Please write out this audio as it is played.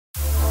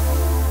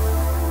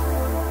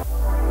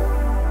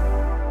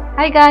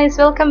Hi guys,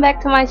 welcome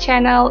back to my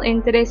channel.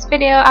 In today's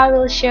video I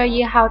will show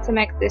you how to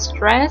make this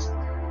dress.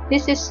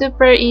 This is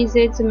super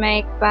easy to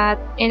make, but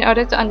in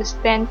order to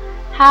understand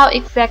how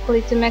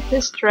exactly to make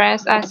this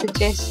dress, I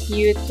suggest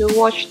you to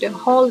watch the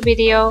whole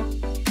video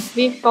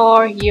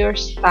before you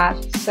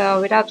start.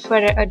 So without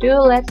further ado,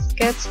 let's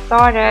get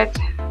started.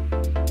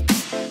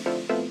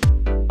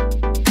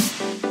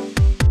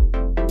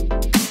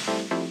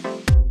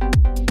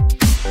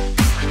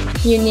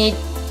 You need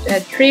a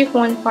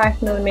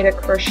 3.5mm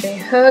crochet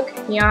hook,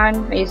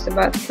 yarn is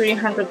about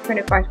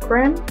 325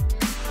 grams,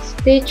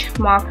 stitch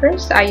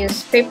markers, I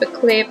use paper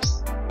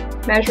clips,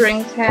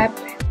 measuring tape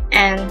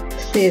and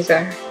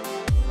scissors.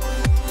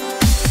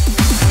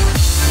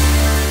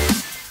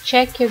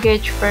 Check your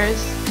gauge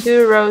first.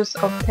 2 rows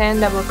of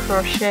 10 double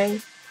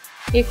crochet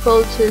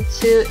equal to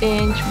 2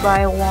 inch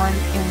by 1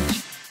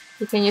 inch.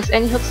 You can use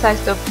any hook size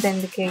to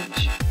obtain the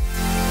gauge.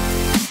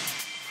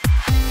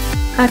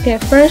 Okay,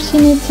 first you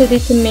need to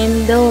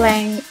determine the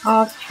length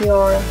of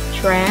your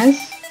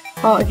dress.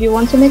 Or if you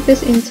want to make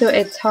this into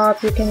a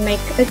top, you can make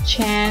a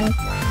chain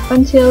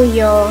until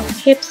your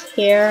hips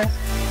here.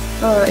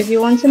 Or if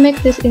you want to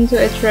make this into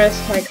a dress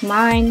like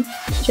mine,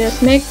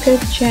 just make a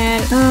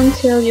chain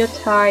until your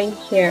thigh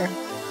here.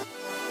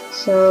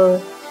 So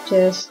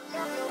just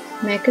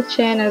make a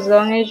chain as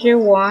long as you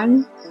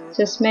want.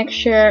 Just make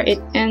sure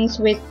it ends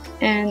with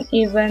an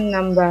even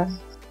number.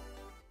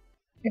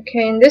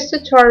 Okay, in this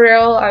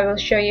tutorial I will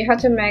show you how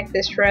to make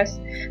this dress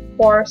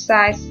for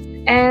size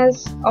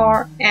S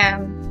or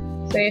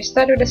M. So you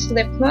start with a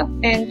slip knot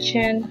and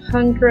chain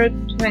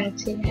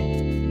 120.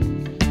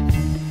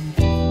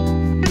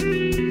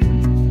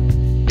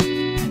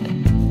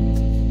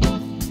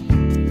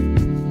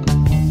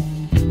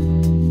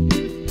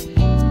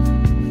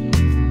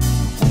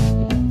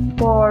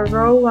 For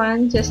row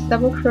 1, just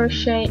double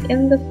crochet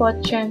in the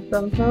 4th chain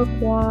from hook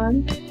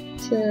 1,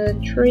 2,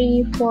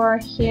 3, 4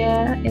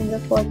 here in the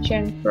 4th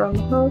chain from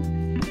hook,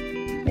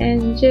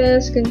 and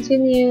just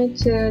continue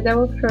to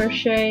double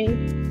crochet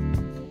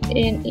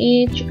in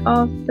each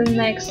of the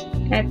next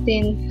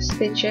 18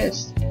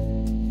 stitches,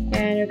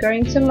 and you're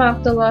going to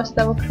mark the last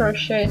double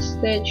crochet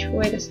stitch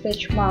with a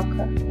stitch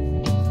marker.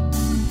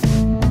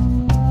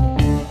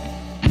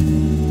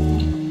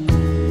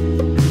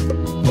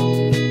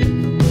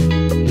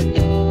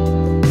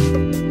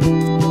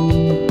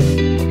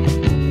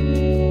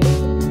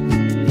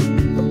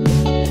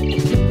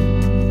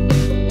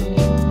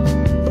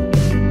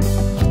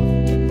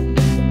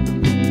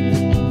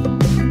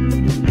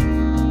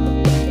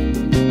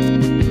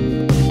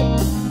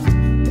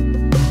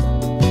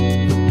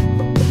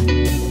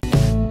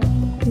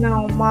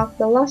 Now mark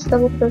the last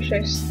double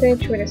crochet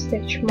stitch with a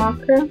stitch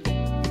marker,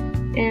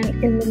 and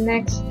in the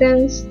next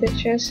 10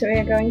 stitches we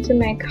are going to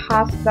make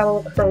half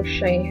double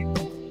crochet.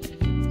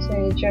 So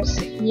you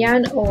just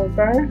yarn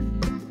over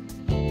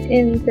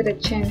into the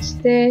chain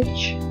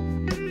stitch,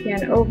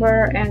 yarn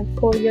over and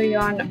pull your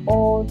yarn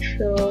all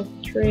through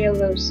 3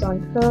 loops on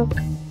hook,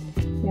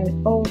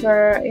 yarn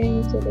over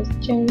into the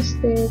chain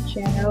stitch,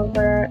 yarn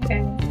over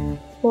and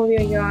pull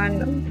your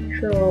yarn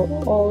through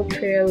all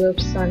 3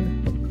 loops on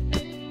hook.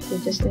 So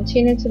just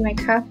continue to make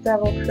half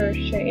double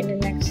crochet in the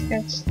next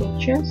 8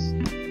 stitches.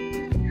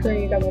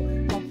 3 half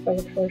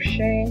double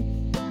crochet,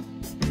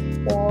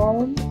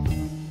 4,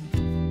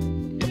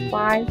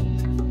 5,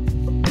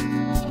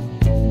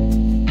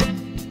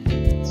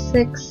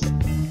 6,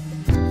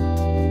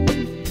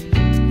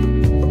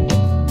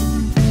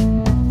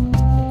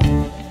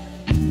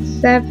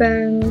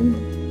 7,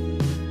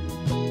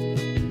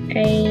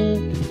 8,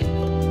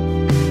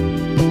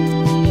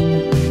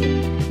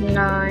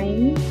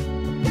 9,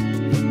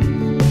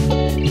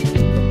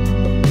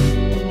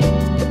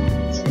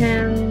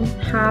 10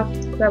 half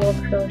double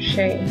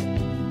crochet.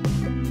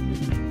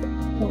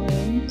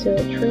 1, 2,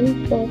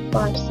 3, 4,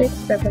 5, 6,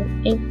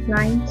 7, 8,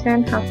 9,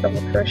 10 half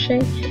double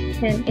crochet,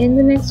 and in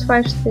the next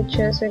 5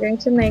 stitches we're going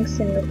to make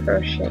single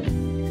crochet.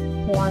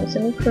 1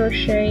 single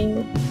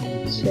crochet,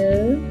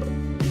 2,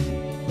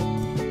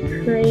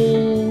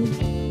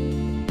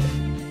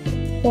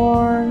 3,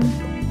 4,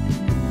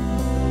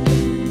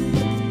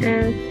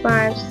 and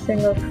 5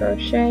 single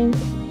crochet.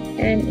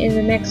 And in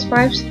the next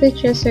 5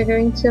 stitches we're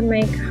going to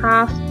make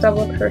half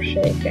double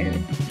crochet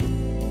again.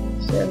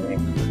 So make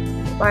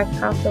 5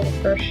 half double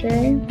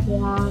crochet,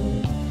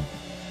 1,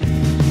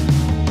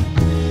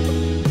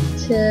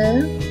 2,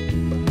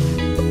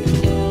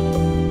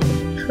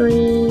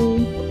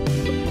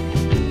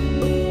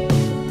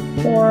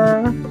 3,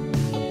 4,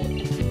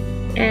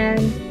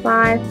 and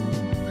 5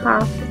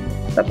 half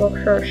double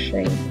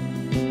crochet.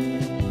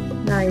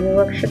 Now your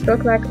work should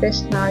look like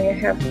this. Now you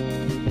have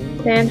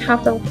 10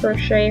 half double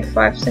crochet,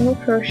 5 single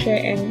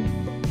crochet and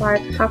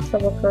 5 half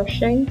double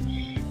crochet,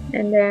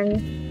 and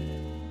then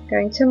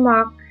going to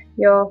mark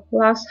your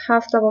last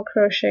half double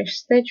crochet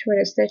stitch with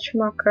a stitch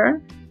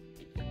marker.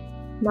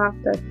 Mark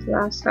that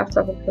last half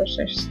double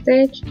crochet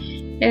stitch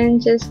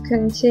and just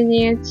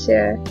continue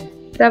to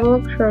double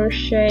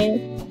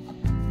crochet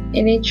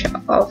in each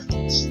of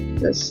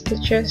the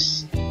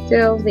stitches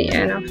till the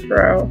end of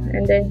row,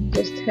 and then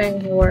just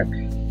hang your work.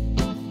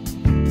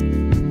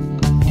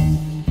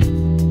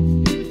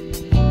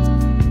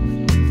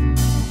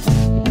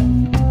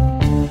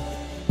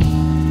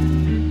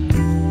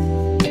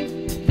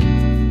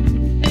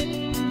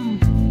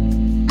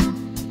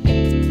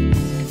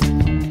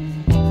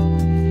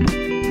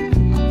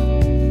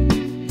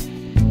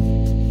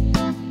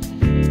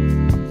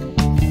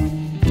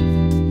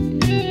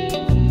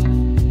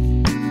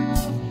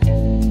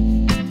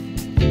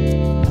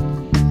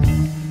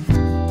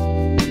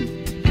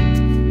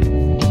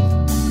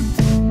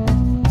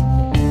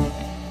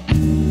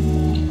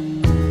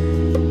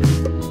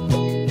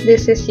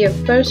 this is your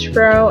first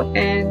row,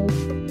 and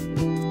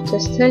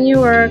just turn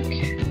your work.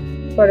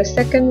 For the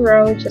second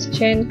row, just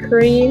chain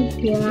 3,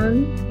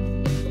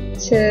 1,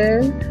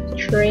 2,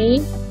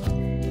 3,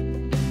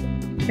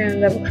 and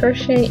double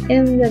crochet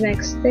in the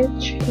next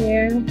stitch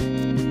here,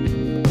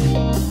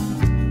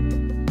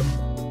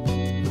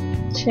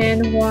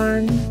 chain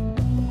 1,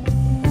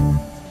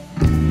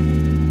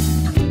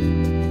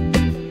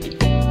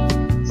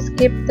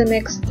 skip the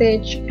next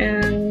stitch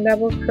and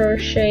double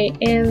crochet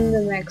in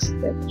the next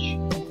stitch.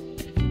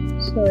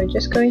 So we're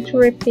just going to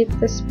repeat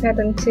this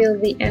pattern till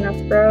the end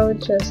of row.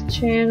 Just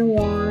chain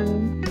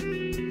 1,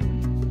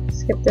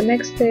 skip the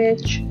next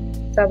stitch,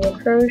 double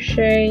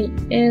crochet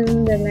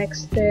in the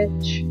next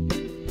stitch,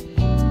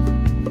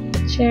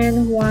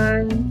 chain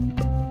 1,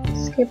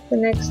 skip the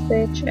next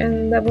stitch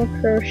and double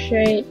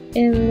crochet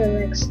in the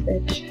next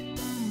stitch.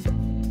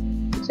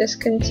 Just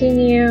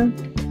continue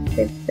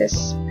with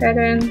this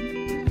pattern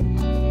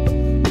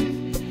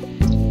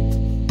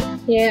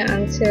here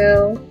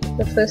until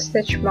the first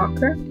stitch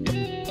marker.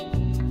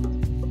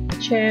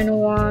 Chain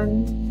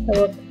 1,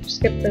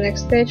 skip the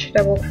next stitch,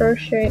 double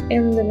crochet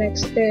in the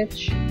next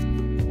stitch.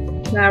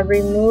 Now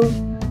remove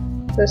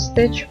the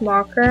stitch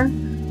marker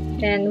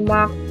and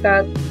mark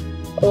that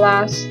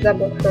last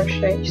double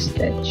crochet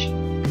stitch.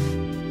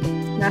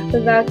 And after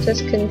that,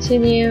 just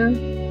continue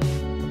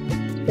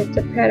with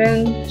the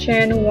pattern.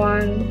 Chain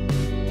 1,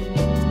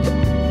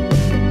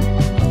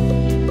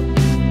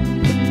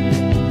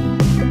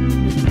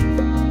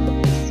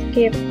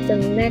 skip the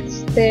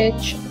next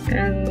stitch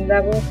and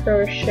double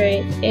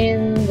crochet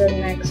in the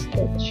next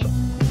stitch.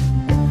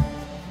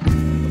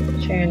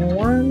 Chain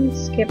 1,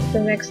 skip the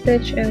next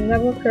stitch and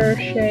double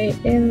crochet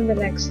in the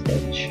next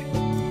stitch.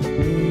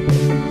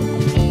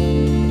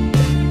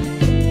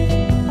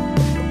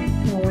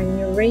 Now when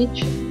you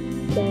reach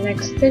the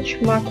next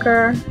stitch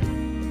marker,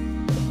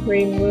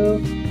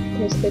 remove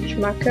the stitch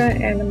marker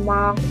and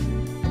mark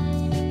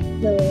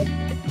the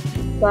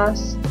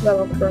last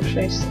double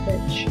crochet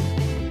stitch.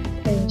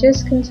 And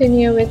just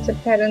continue with the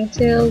pattern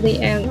till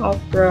the end of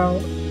row.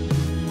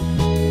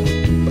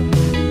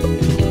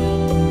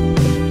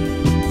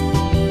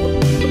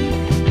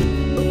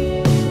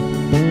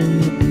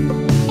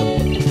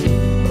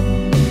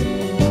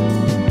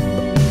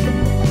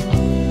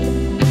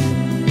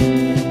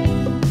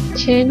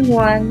 Chain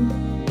 1,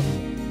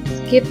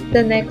 skip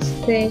the next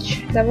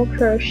stitch, double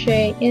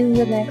crochet in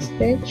the next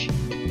stitch,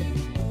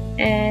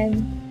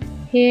 and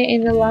here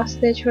in the last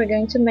stitch we're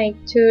going to make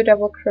 2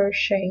 double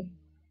crochet.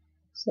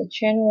 So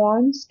chain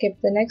 1, skip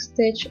the next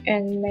stitch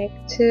and make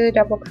 2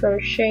 double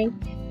crochet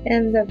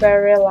in the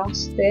very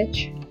last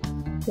stitch,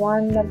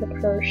 1 double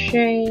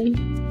crochet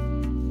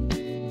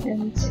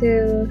and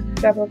 2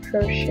 double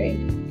crochet.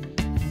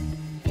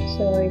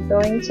 So we're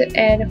going to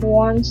add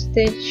 1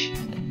 stitch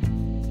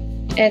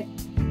at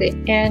the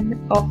end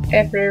of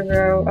every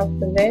row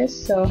after this.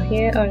 So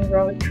here on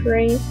row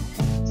 3,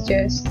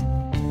 just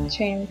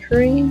chain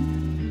 3.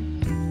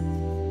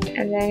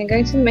 And then you're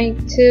going to make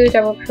 2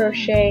 double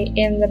crochet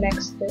in the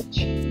next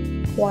stitch,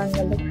 1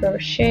 double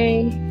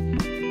crochet,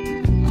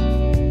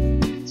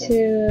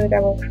 2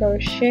 double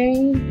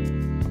crochet,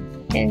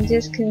 and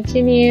just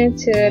continue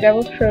to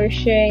double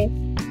crochet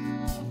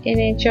in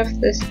each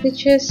of the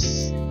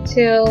stitches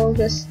till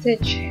the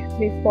stitch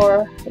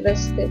before the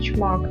stitch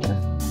marker.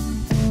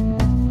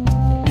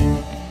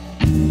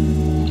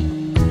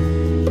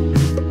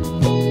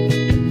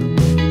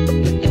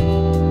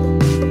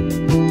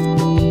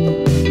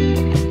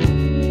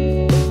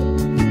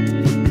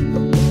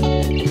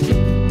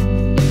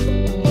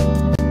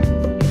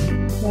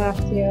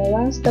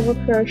 Double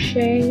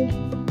crochet,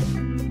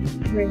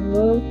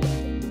 remove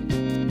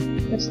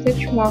the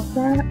stitch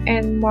marker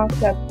and mark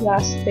that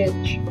last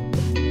stitch.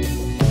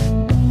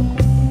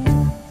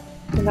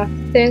 And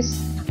after this,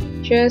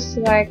 just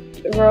like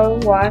row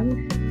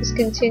 1, just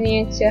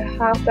continue to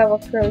half double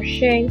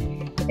crochet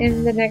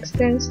in the next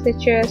 10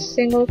 stitches,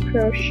 single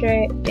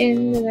crochet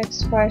in the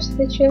next 5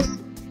 stitches,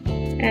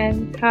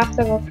 and half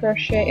double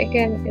crochet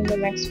again in the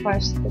next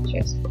 5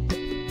 stitches.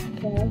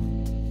 1,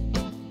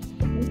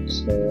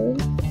 2,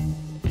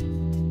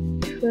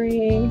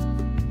 3,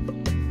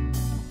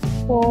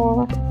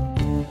 4,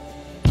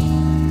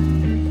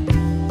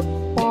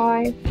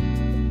 5,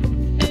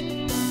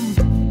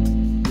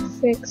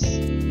 6,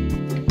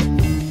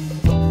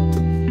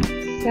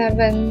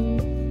 7,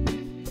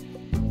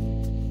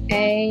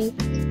 8,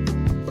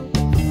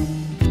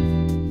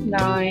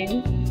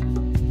 9,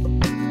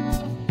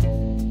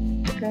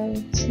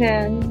 and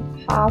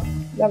 10 half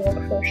double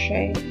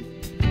crochet.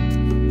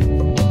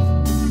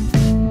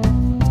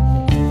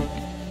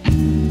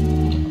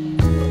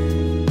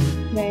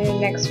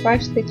 Next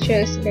 5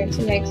 stitches, we're going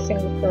to make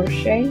single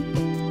crochet,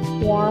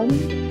 1,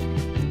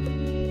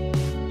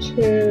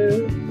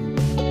 2,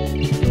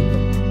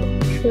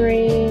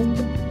 3,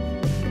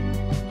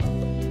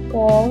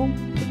 4,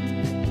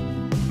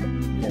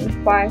 and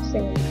 5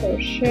 single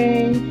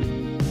crochet.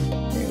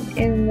 And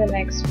in the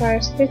next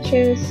 5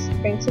 stitches,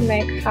 we're going to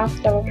make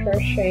half double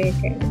crochet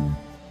again.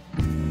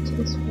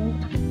 Just 1,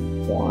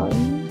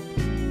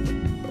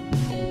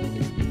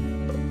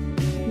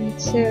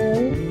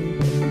 2,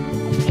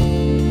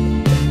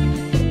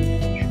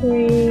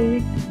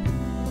 3,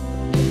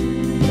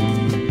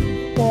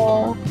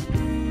 4,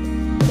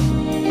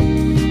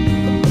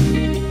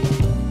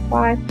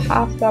 5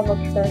 half double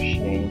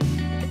crochet.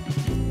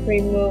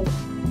 Remove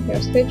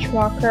your stitch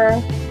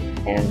marker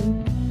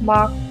and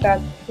mark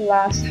that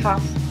last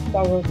half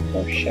double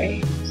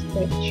crochet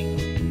stitch,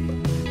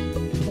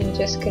 and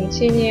just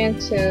continue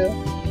to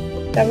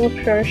double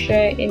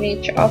crochet in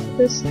each of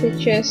the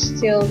stitches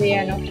till the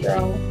end of the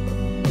row.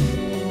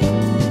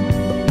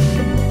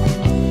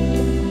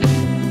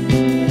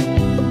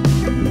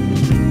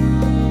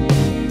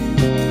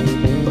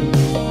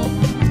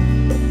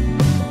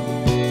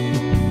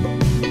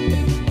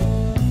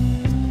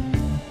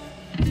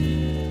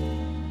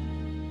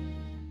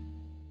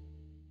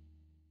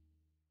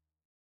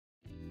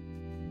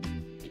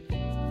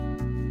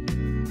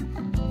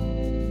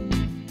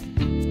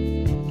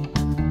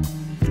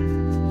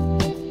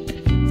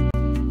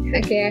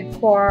 Okay,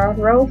 for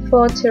row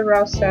 4 to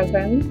row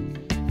 7,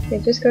 we're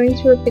just going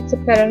to repeat the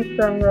pattern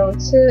from row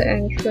 2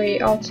 and 3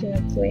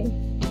 alternately.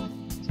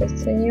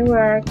 Just turn your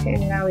work,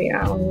 and now we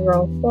are on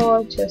row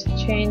 4. Just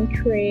chain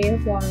 3,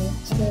 1,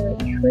 2,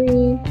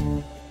 3,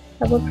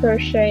 double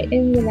crochet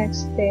in the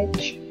next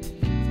stitch,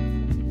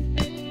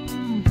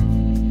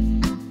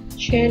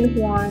 chain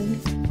 1,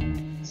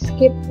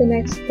 skip the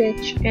next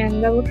stitch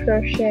and double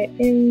crochet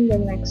in the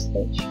next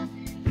stitch.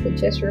 So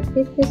just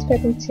repeat this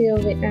pattern till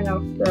the end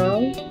of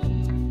row,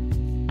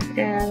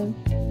 and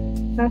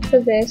after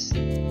this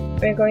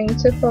we're going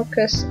to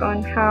focus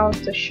on how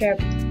to shape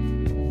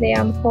the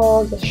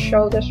armhole, the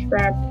shoulder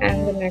strap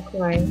and the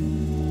neckline.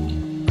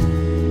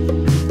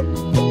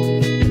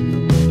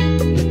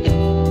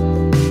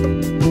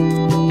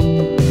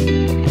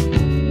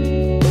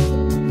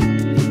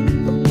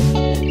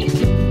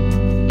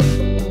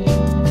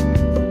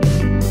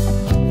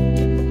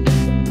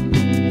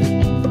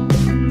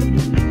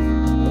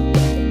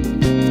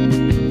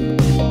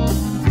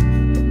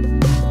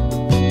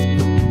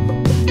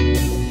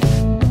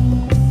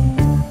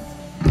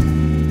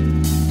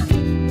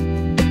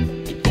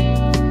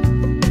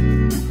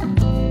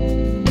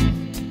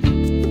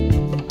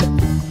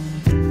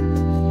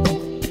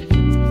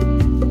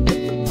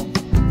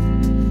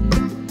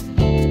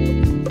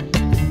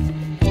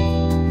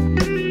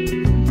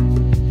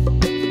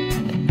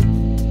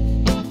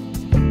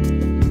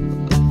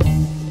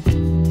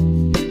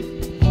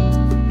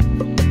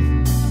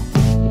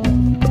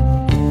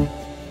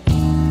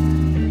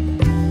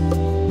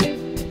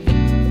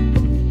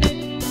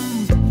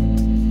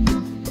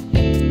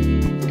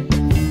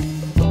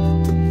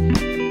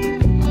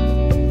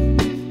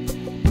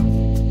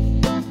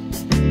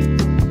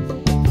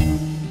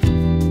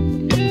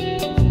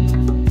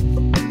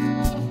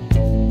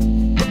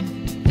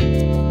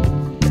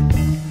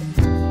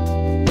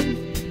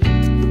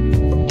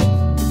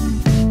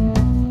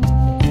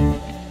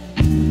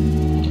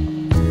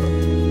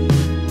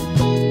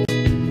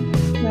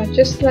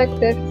 Just like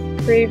the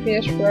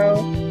previous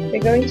row, we're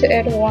going to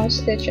add 1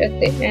 stitch at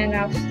the end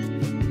of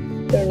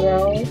the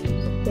row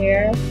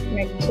here,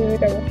 make 2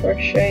 double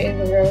crochet in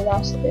the row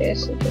last stitch,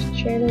 so just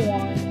chain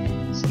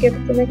 1, skip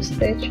the next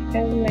stitch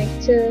and make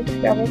 2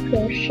 double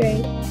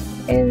crochet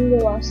in the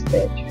last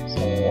stitch.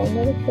 So 1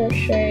 double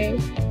crochet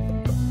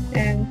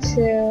and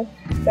 2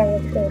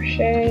 double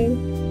crochet,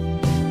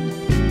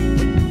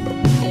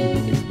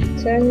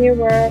 turn your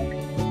work,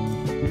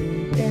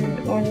 and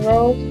on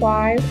row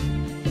 5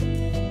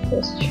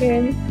 just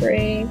chain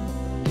 3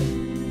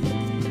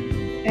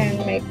 and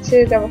make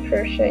 2 double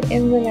crochet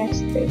in the next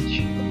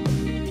stitch.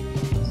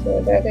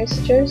 So that is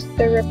just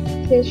the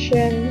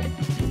repetition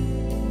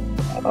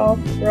of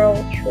row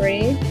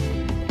 3.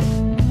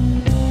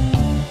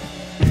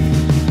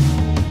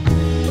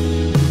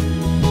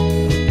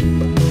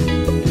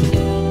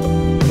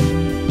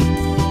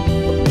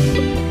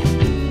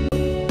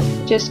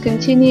 Just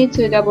continue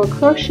to double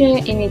crochet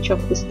in each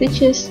of the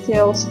stitches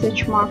till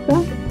stitch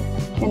marker,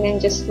 and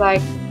then just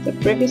like the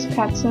previous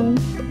pattern,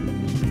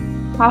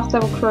 half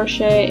double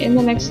crochet in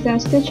the next 10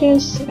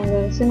 stitches, and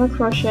then single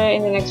crochet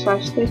in the next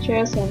 5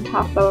 stitches, and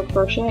half double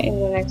crochet in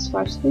the next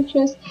 5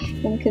 stitches,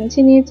 and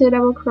continue to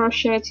double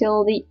crochet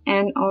till the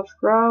end of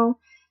row,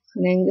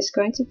 and then just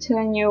going to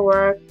turn your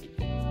work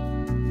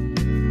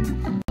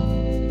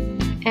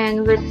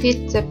and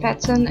repeat the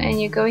pattern,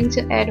 and you're going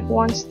to add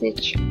 1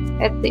 stitch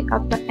at the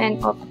upper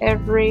end of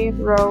every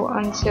row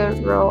until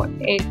row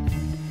 8.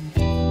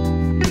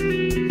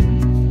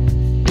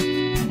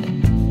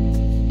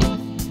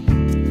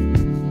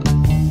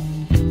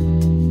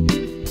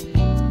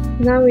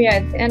 Now we are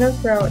at the end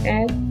of row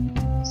 8.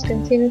 Just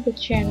continue to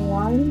chain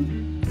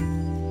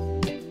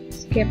 1,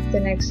 skip the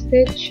next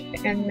stitch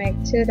and make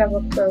 2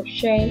 double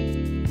crochet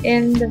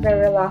in the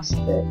very last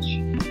stitch.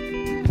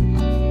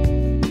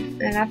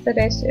 And after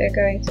this we are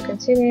going to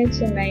continue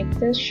to make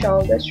the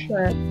shoulder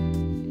strap.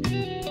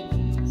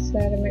 So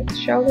to make the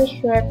shoulder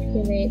strap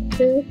you need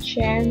to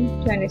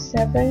chain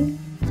 27,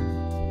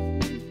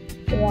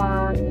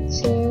 1,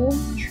 2,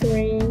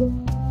 3,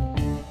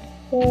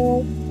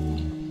 4,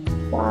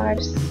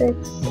 5,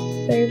 6,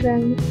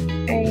 7,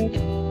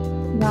 8,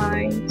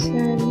 9,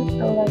 10,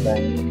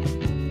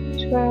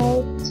 11,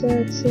 12,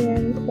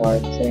 13,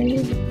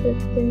 14,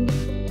 15,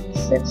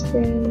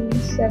 16,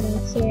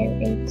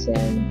 17,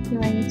 18,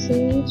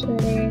 19,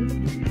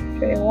 20,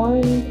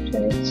 21,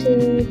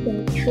 22,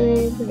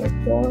 23,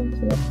 24,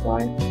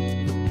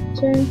 25,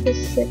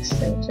 26,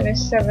 and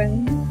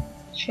 27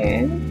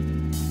 chain.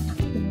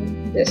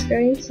 Just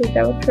going to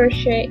double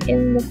crochet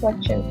in the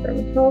collection from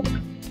hook.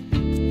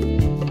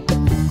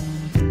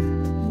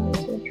 1,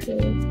 2,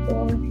 3,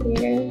 4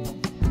 here,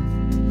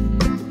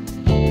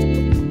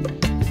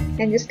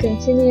 and just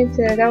continue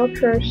to double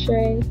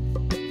crochet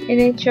in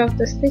each of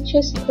the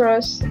stitches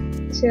across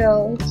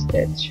till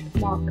stitch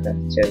marker,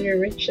 till you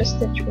reach the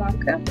stitch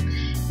marker,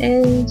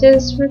 and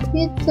just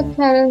repeat the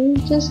pattern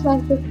just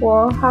like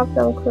before. Half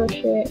double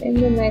crochet in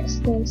the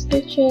next 10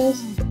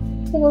 stitches,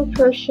 double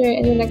crochet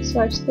in the next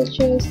 5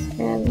 stitches,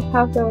 and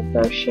half double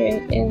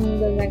crochet in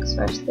the next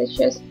 5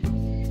 stitches,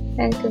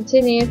 and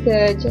continue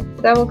to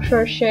double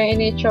crochet in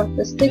each of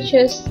the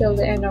stitches till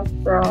the end of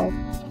row.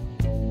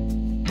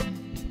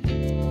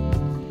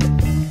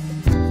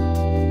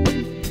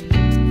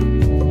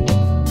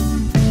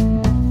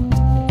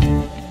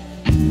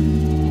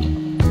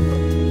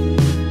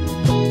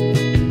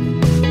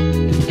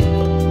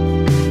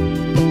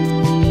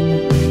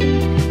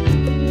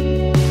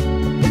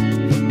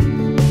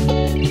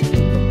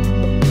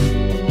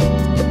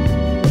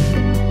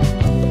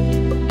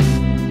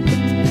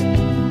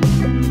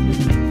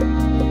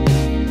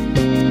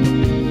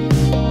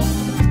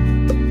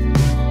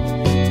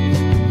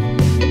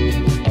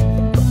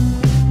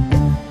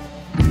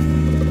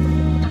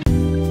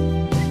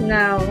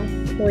 Now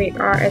we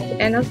are at the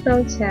end of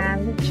row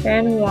 10,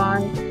 chain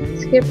 1,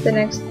 skip the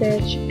next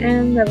stitch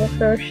and double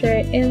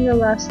crochet in the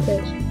last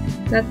stitch.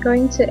 Not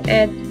going to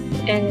add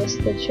any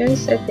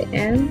stitches at the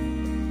end,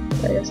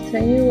 so just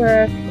turn your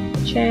work,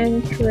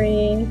 chain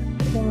 3,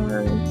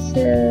 1,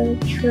 2,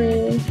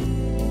 3,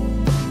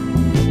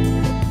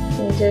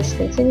 and just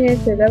continue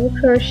to double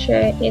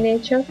crochet in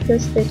each of the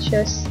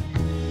stitches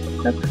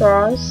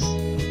across.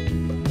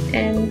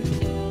 And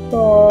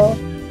for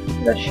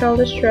the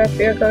shoulder strap,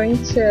 you're going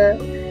to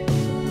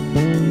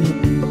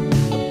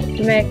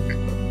make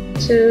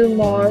 2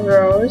 more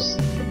rows,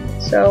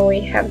 so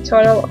we have a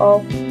total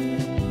of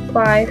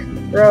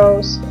 5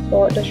 rows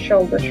for the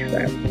shoulder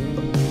strap.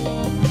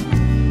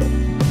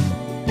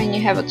 When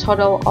you have a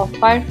total of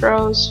 5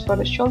 rows for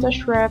the shoulder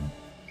strap,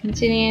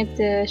 continue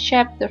to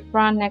shape the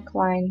front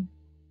neckline.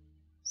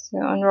 So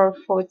on row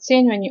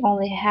 14, when you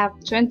only have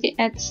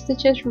 28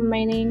 stitches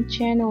remaining,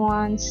 chain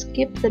 1,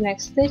 skip the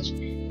next stitch,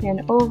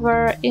 yarn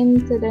over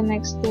into the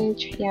next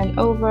stitch, yarn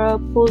over,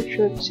 pull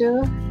through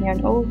 2,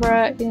 yarn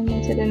over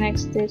into the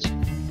next stitch,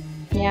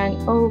 yarn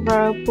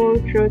over, pull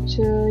through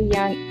 2,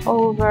 yarn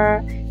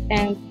over,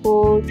 and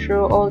pull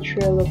through all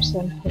 3 loops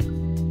and hook.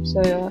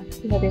 So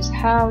that is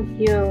how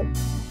you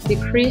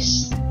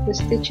decrease the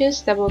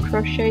stitches, double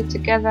crochet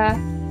together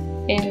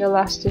in the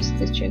last 2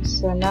 stitches.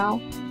 So now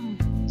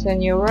turn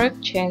your work,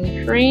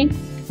 chain 3,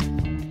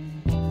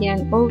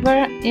 yarn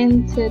over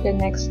into the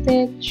next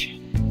stitch,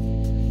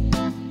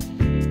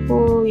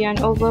 pull, yarn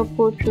over,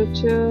 pull through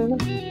 2,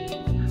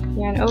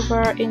 yarn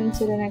over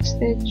into the next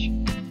stitch,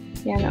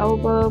 yarn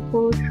over,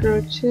 pull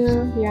through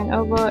 2, yarn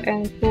over,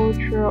 and pull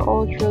through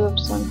all 3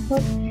 loops on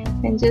hook,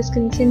 and just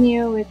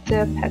continue with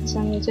the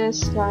pattern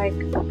just like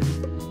the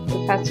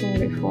pattern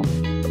before.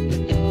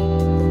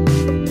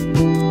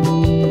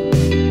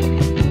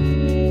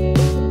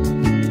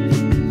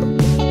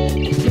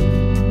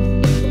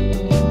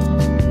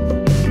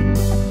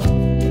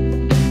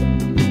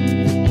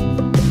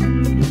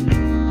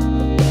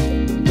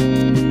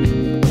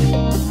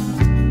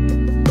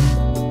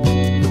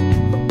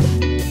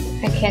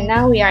 Okay,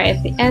 now we are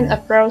at the end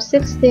of row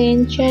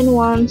 16, chain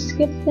 1,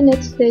 skip the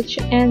next stitch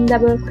and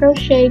double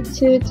crochet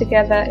 2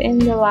 together in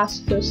the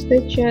last 2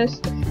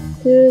 stitches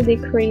to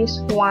decrease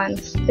 1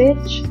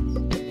 stitch,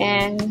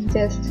 and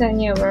just turn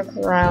your work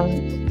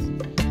around.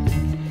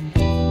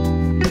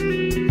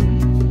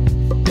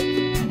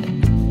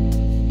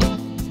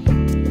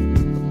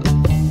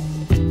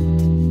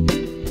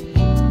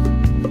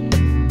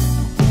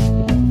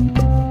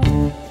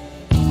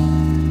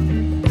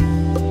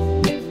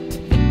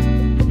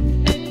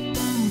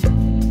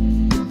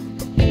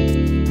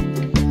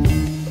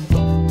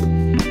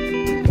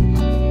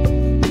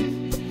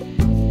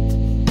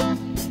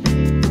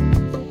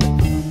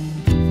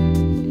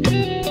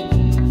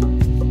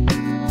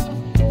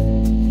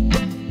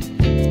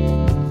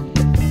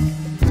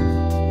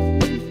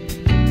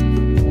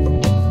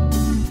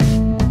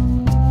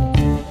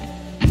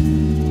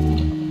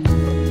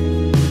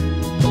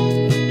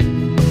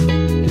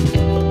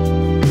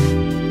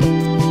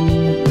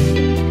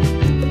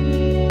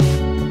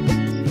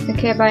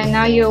 Okay, by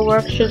now your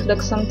work should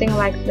look something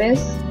like this.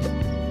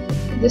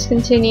 Just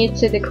continue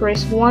to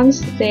decrease 1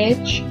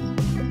 stitch,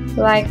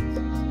 like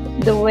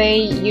the way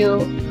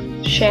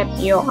you shape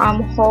your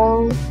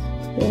armhole.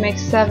 You make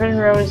 7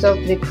 rows of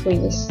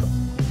decrease.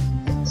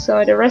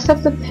 So the rest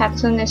of the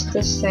pattern is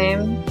the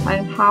same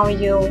on how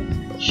you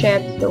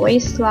shape the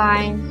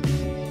waistline.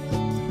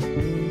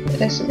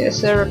 This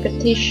is a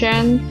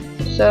repetition,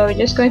 so we're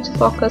just going to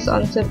focus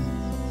on to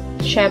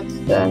shape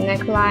the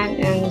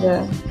neckline and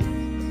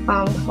the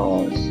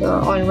armhole. So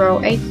on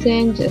row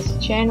 18,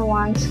 just chain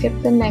 1, skip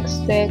the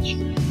next stitch,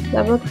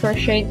 double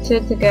crochet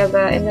 2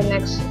 together in the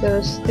next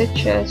 2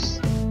 stitches,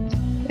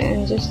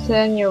 and just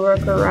turn your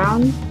work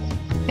around.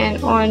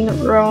 And on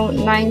row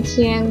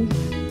 19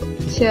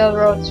 till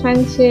row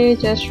 20,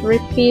 just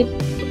repeat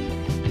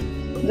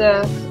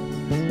the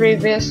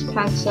previous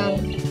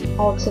pattern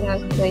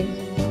alternately.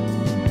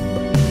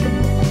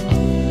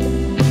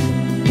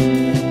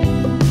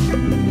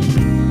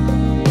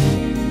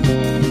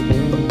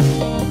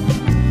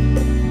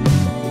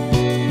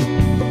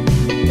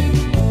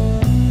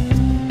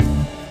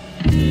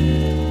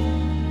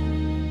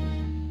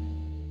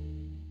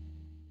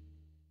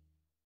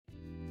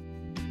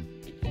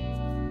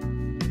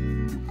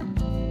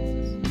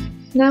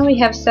 Now we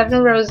have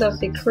 7 rows of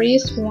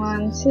decrease,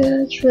 1,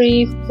 2,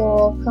 3,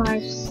 4,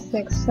 5,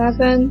 6,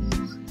 7,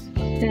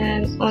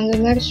 and on the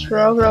next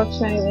row, row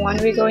 21,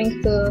 we're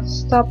going to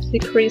stop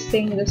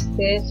decreasing the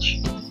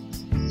stitch.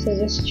 So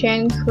just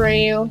chain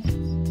 3,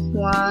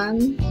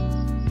 1,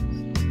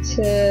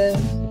 2,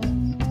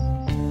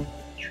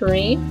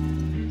 3,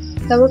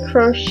 double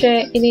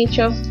crochet in each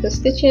of the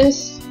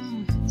stitches,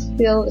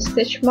 still a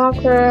stitch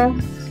marker,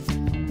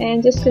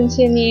 and just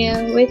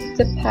continue with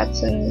the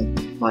pattern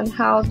on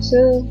how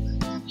to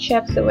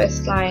shape the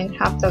waistline.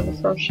 Half double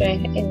crochet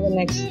in the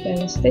next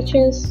 10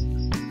 stitches,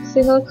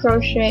 single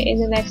crochet in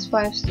the next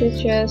 5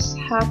 stitches,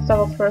 half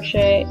double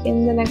crochet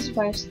in the next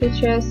 5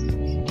 stitches,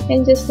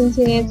 and just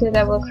continue to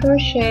double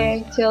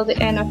crochet till the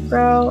end of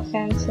row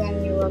and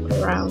turn your work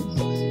around.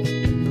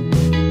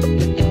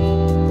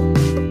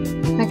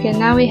 Okay,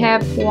 now we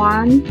have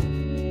 1,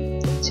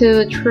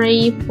 2,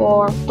 3,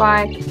 4,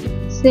 5,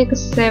 6,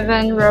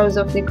 7 rows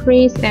of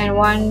decrease and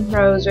 1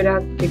 rows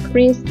without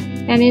decrease.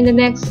 And in the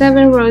next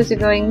 7 rows, you're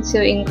going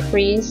to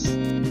increase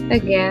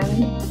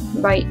again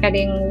by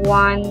adding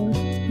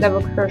 1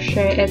 double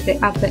crochet at the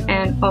upper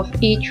end of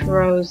each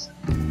row.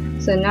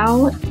 So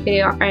now we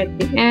are at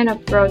the end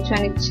of row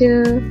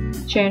 22,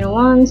 chain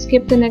 1,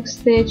 skip the next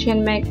stitch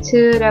and make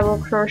 2 double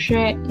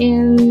crochet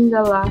in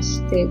the last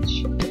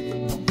stitch.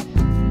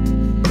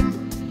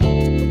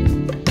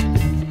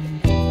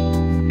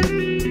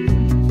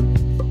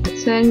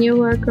 Turn your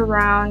work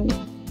around,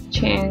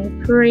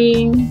 chain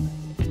 3,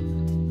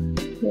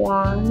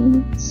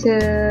 1,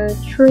 2,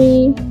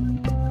 3,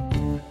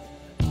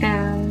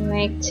 and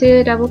make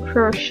 2 double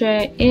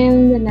crochet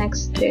in the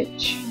next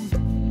stitch.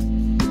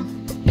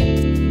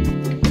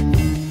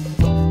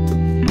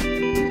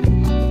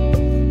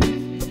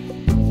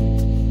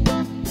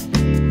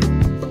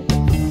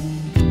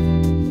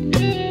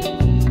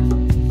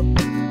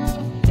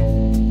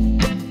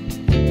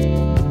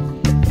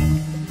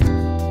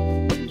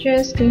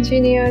 Just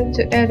continue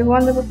to add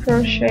 1 double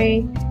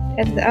crochet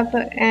at the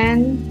upper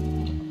end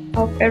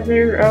of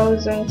every row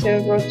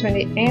until row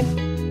 28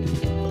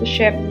 to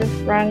shape the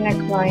front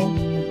neckline.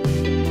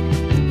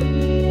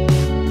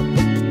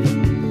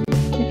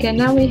 Okay,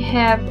 now we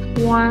have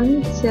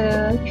 1,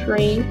 2,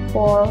 3,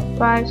 4,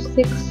 5,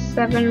 6,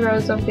 7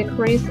 rows of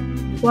decrease,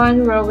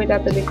 1 row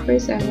without the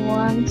decrease, and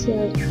 1,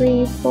 2,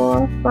 3,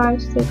 4,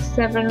 5, 6,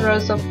 7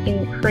 rows of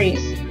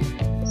increase.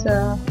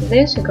 So for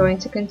this, we're going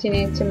to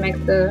continue to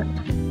make the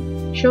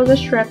shoulder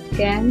strap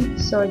again.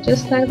 So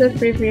just like the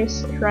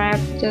previous strap,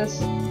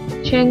 just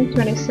chain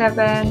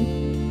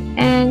 27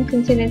 and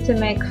continue to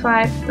make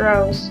 5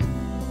 rows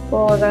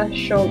for the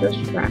shoulder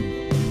strap.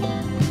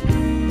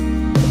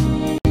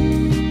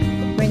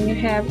 When you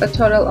have a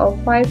total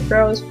of 5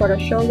 rows for the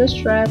shoulder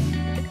strap,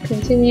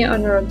 continue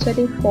on row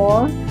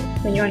 34.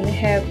 When you only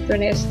have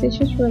 28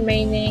 stitches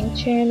remaining,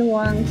 chain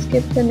 1,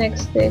 skip the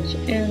next stitch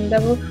and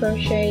double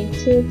crochet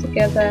 2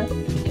 together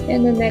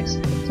in the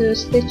next 2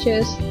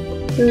 stitches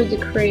to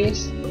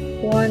decrease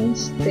 1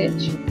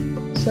 stitch.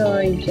 So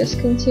you just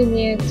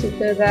continue to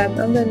do that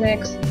on the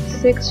next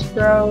 6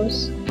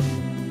 rows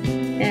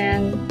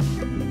and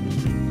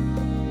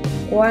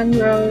 1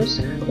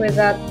 rows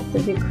without the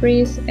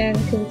decrease, and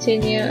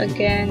continue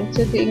again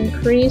to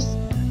increase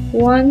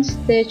 1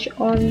 stitch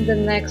on the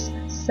next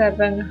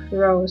 7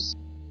 rows.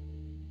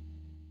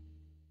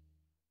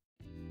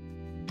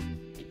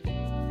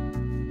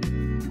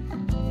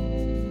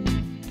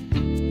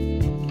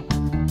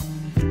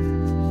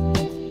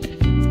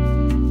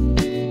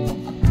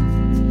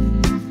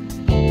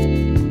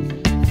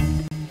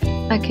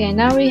 Okay,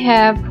 now we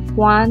have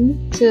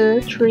 1,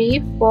 2,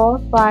 3, 4,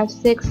 5,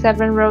 6,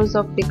 7 rows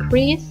of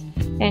decrease,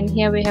 and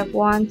here we have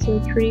 1, 2,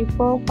 3,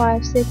 4,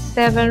 5, 6,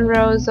 7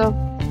 rows of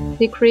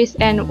decrease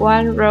and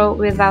 1 row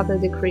without the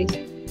decrease.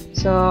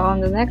 So on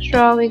the next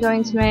row, we're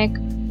going to make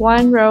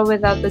 1 row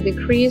without the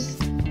decrease,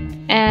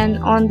 and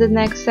on the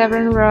next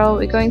 7 row,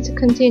 we're going to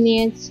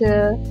continue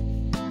to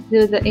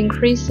do the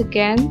increase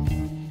again,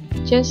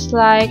 just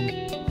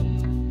like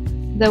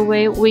the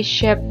way we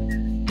shape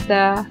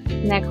the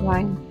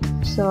neckline.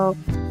 So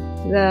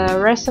the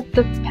rest of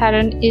the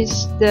pattern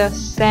is the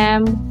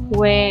same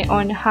way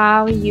on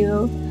how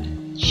you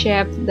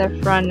shape the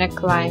front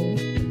neckline.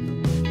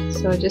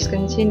 So just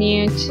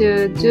continue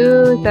to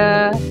do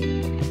the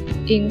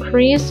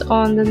increase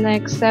on the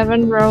next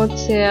 7 row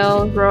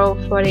till row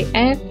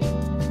 48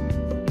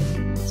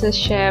 to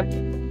shape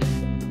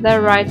the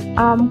right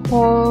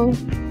armhole,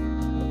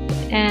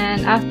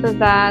 and after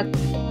that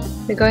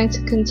we're going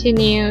to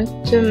continue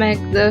to make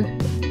the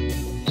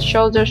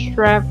shoulder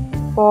strap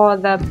for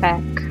the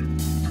back.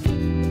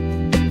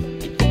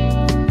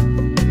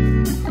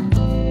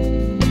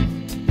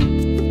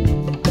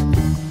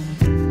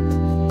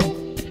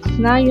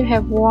 Now you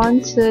have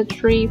 1, 2,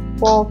 3,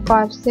 4,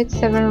 5, 6,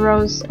 7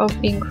 rows of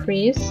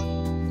increase,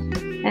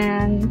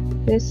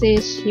 and this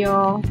is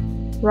your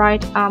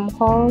right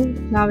armhole.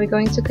 Now we're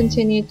going to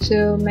continue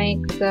to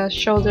make the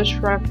shoulder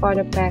strap for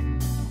the back.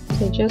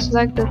 So just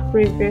like the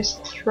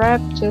previous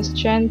strap, just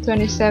chain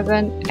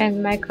 27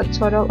 and make a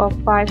total of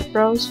 5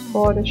 rows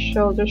for the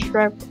shoulder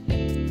strap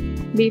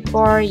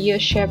before you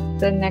shape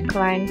the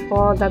neckline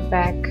for the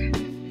back.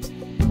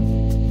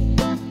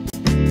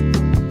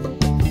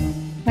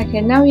 Okay,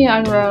 now we are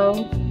on row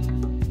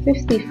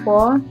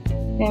 54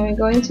 and we're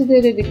going to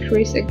do the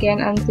decrease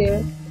again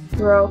until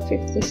row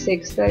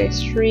 56. That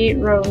is 3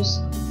 rows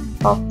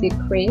of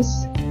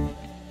decrease,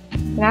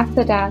 and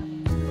after that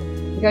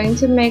we're going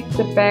to make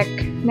the back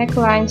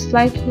neckline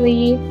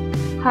slightly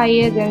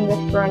higher than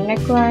the front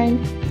neckline.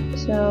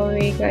 So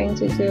we're going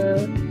to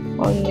do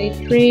only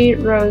 3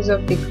 rows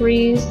of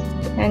decrease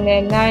and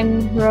then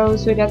 9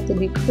 rows without the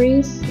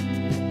decrease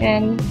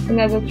and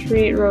another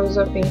 3 rows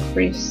of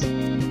increase.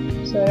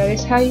 So that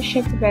is how you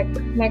shape the back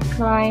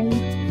neckline.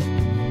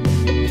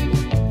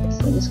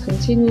 So just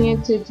continue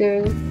to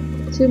do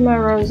 2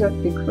 more rows of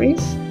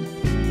decrease.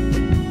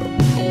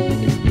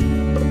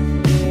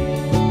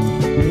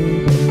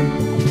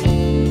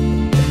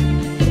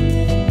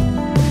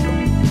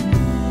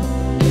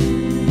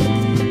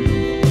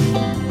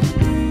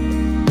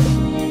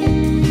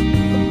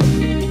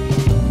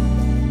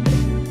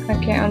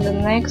 Okay, on the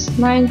next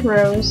 9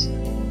 rows,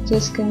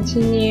 just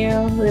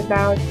continue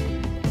without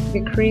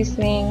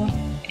decreasing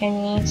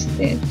any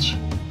stitch.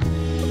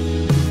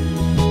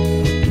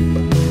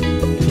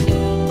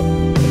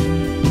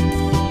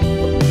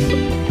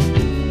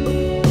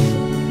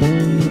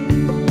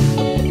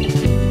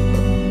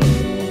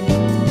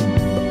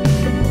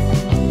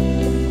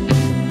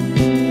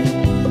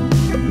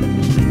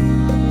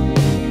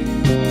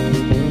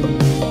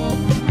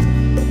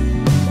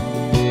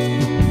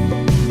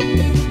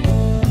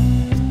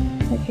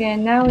 Okay,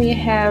 now we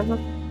have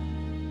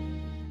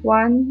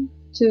 1,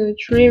 2,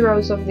 3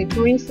 rows of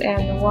decrease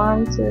and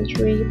 1, 2,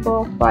 3,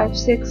 4, 5,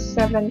 6,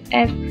 7,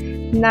 8,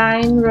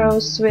 9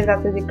 rows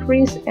without the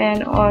decrease,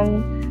 and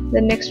on the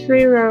next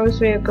 3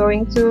 rows we are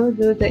going to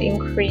do the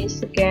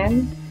increase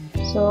again.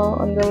 So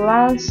on the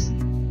last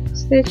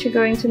stitch you're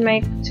going to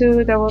make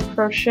 2 double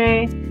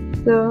crochet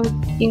to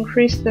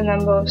increase the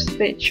number of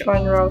stitch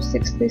on row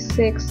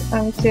 66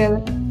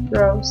 until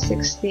row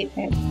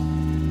 68.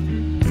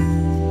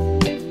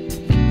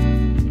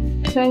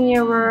 Turn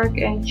your work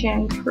and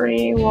chain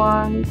 3,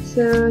 1,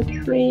 2,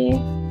 3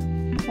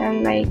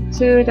 and make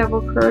 2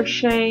 double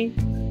crochet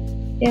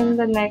in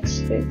the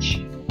next stitch.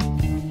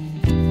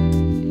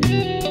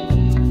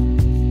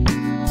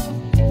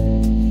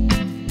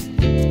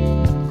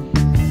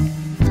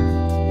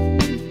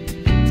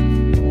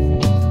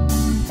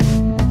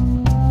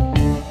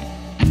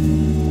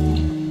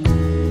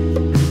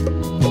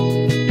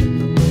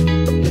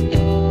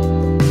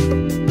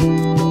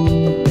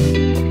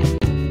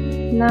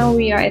 Now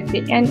we are at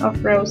the end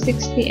of row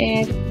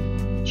 68.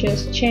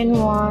 Just chain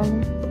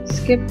 1,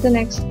 skip the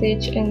next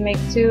stitch and make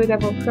 2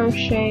 double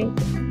crochet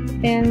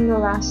in the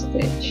last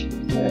stitch.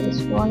 So that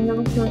is 1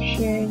 double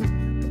crochet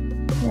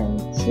and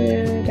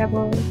 2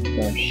 double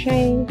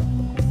crochet,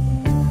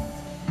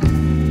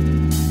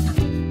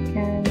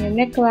 and your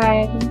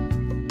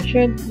neckline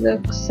should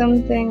look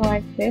something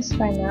like this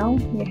by now.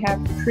 You have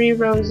 3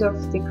 rows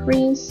of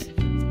decrease,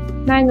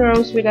 9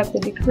 rows without the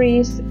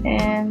decrease,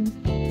 and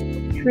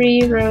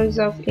 3 rows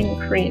of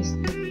increase.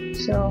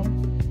 So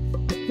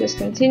just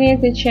continue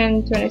to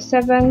chain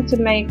 27 to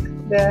make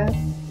the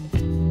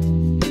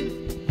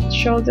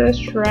shoulder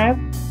strap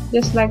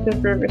just like the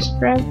previous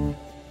strap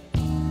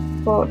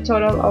for a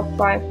total of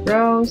 5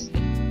 rows,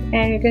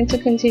 and you're going to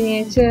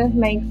continue to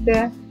make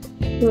the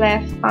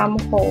left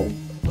armhole.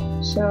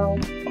 So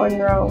on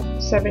row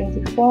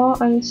 74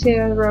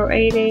 until row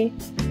 80,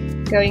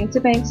 going to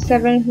make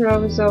 7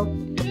 rows of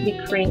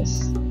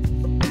decrease.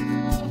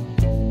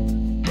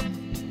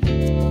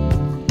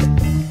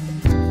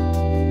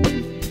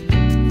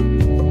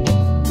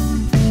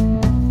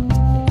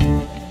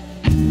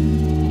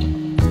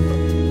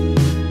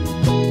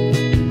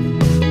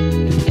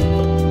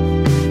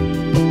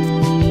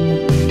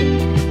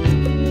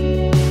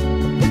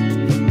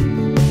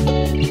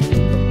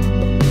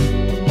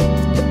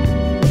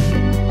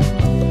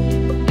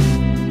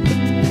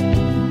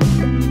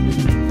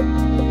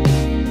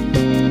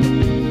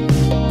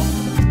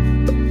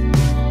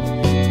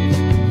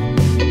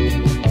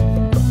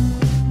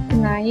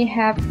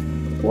 have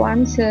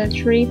 1, 2,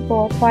 3,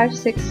 4, 5,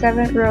 6,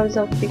 7 rows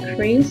of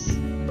decrease,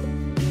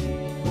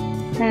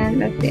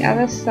 and at the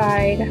other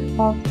side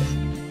of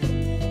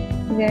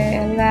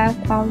the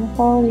left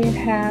armhole you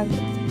have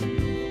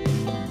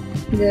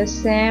the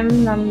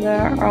same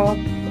number of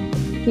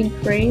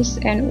increase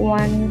and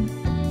one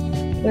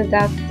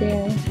without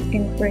the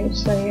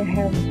increase. So you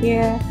have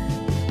here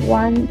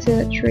 1,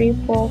 2, 3,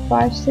 4,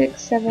 5,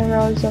 6, 7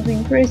 rows of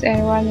increase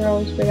and 1 row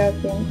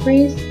without the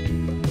increase.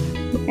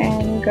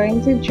 And we're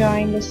going to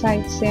join the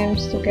side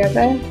seams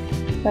together,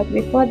 but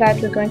before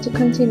that we're going to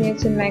continue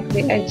to make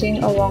the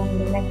edging along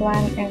the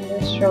neckline and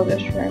the shoulder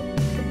strap.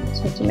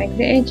 So to make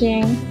the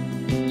edging,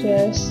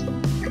 just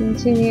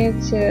continue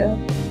to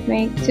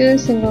make 2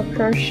 single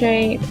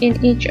crochet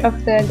in each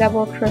of the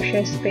double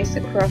crochet space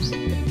across.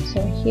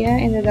 So here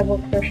in the double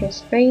crochet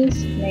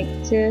space, make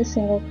 2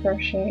 single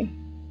crochet.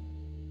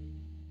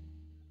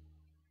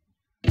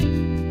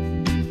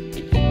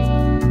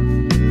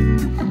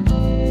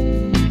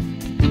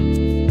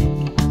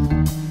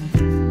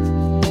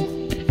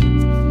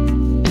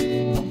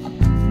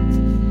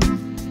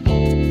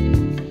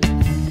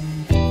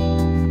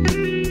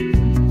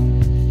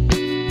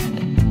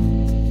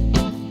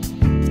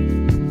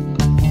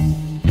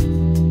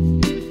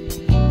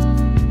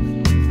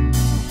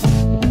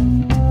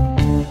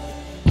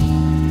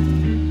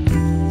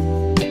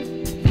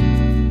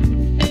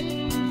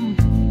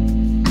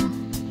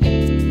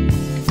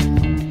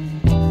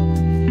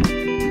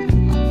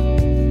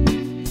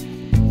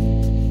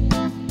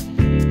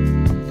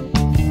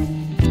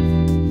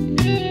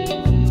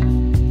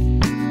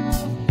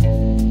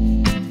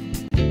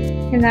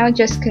 And now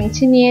just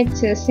continue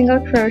to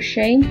single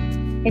crochet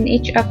in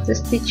each of the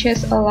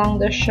stitches along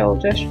the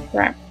shoulder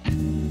strap.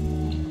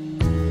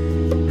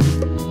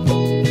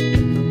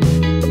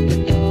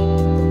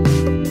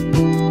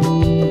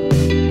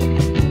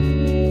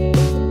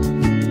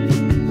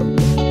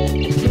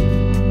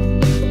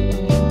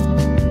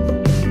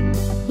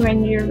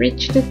 When you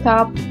reach the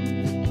top,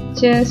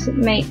 just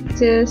make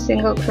 2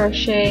 single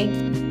crochet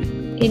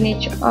in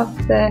each of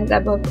the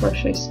double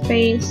crochet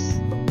space,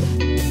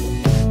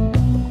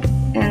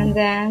 and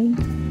then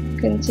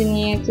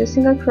continue to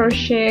single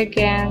crochet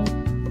again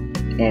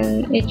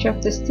in each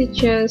of the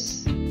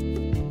stitches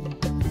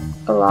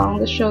along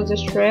the shoulder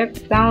strap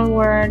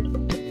downward,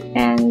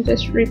 and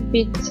just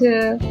repeat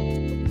to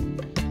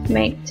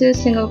make 2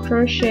 single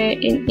crochet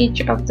in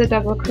each of the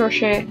double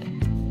crochet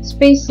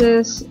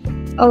spaces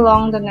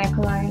along the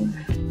neckline.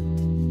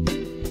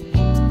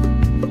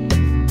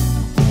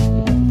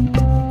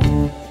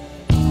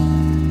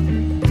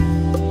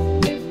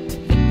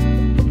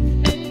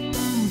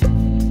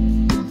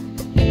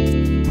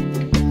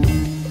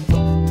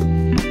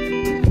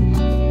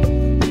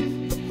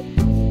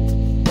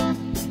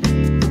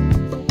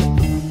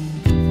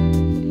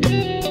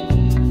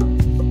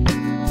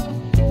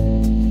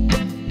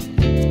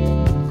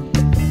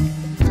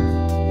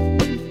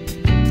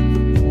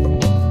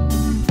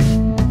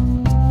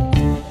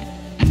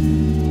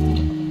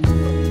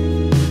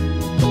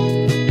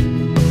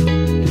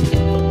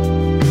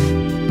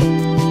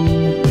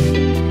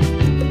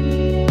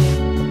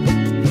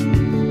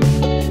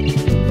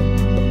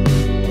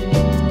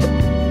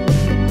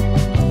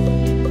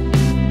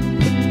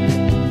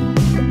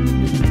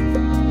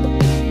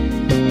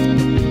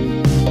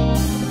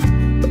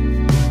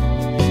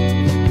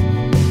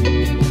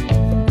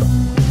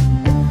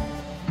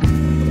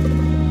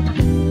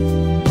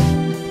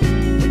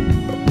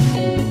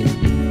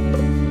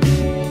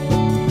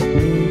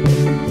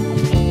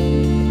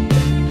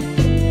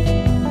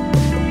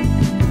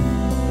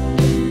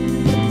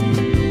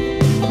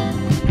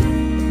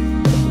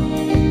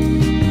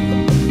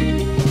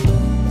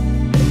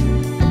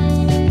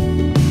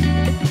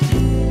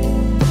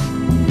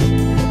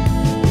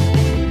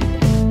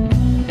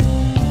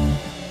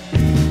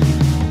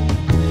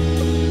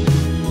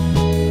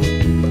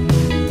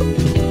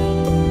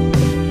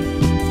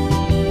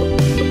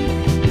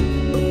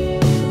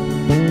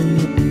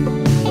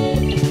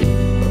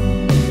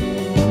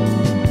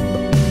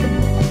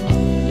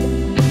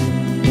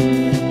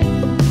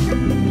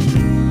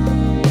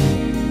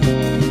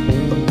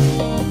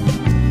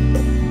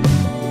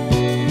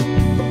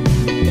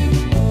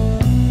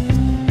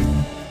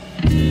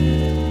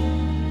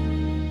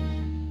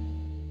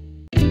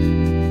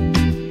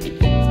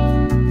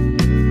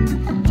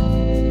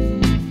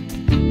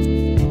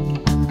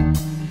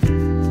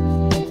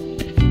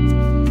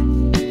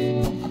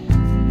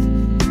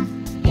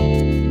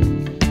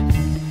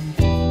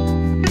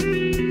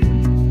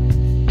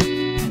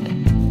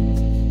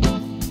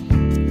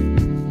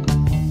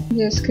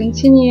 Just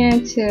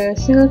continue to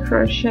single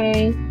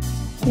crochet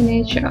in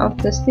each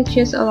of the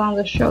stitches along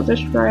the shoulder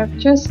strap,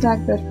 just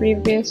like the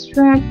previous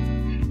strap,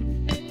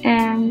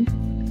 and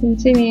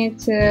continue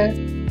to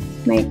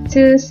make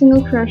 2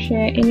 single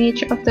crochet in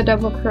each of the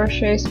double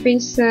crochet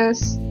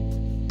spaces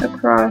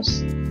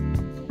across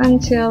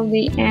until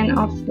the end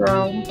of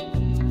row.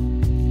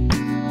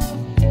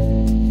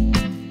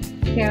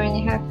 Okay, when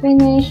you have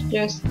finished,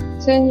 just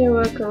turn your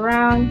work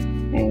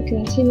around and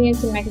continue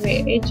to make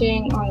the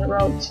edging on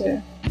row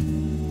 2.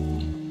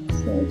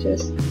 So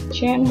just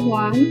chain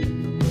 1,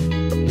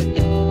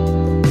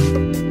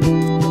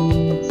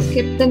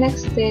 skip the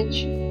next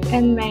stitch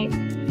and make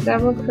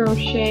double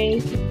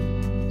crochet,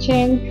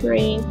 chain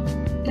 3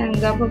 and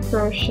double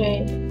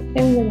crochet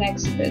in the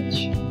next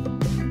stitch.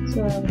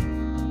 So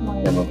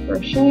 1 double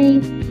crochet,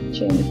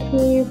 chain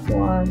 3,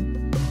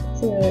 1,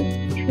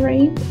 2,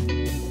 3,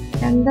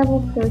 and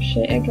double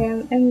crochet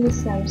again in the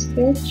same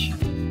stitch.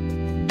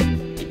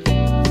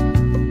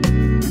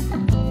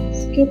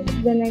 Skip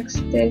the next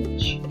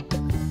stitch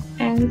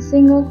and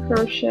single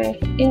crochet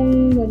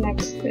in the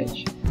next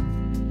stitch.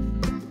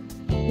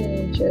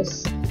 So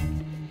just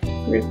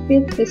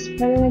repeat this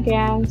pattern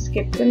again.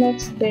 Skip the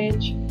next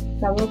stitch,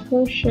 double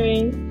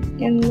crochet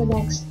in the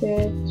next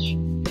stitch,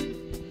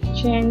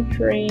 chain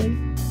 3,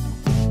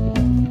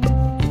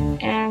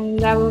 and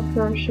double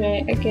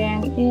crochet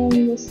again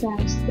in the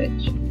same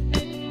stitch.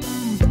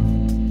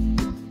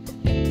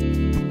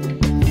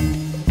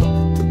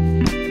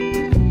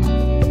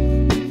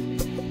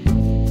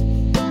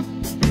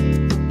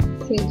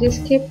 So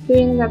just keep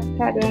doing that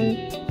pattern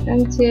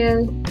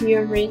until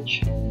you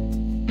reach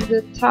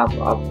the top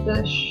of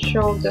the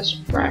shoulder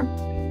strap.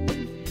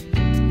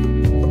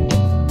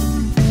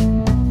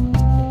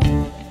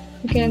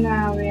 Okay,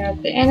 now we are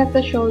at the end of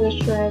the shoulder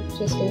strap.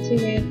 Just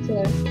continue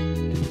to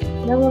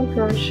double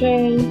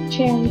crochet,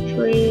 chain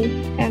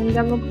 3, and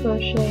double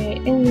crochet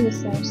in the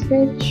same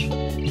stitch.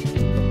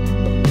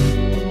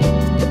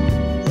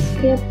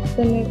 Skip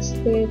the next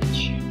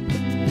stitch,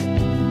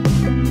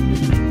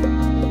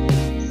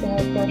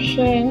 single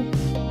crochet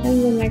in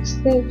the next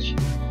stitch,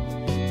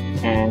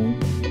 and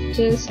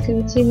just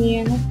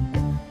continue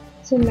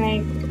to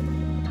make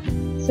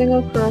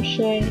single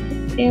crochet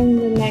in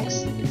the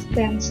next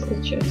 10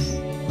 stitches.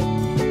 So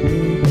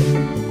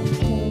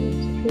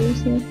 3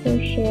 single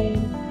crochet,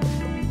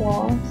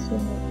 4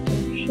 single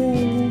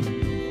crochet,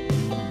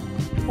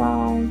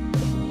 5,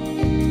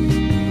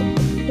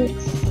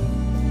 6,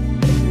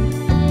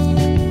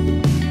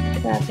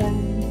 7,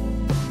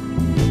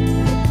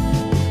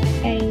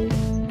 8,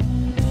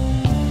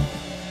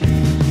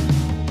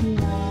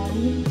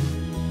 9,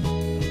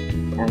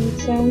 and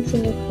 10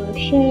 single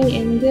crochet,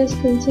 and just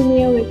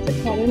continue with the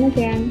pattern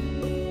again.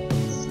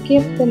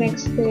 Skip the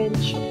next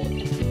stitch,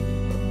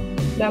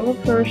 double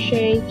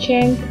crochet,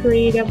 chain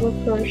 3, double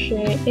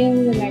crochet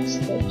in the next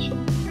stitch.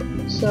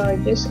 So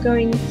just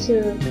going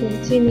to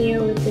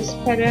continue with this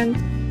pattern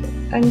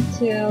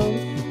until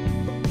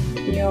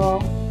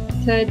your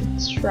third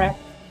strap.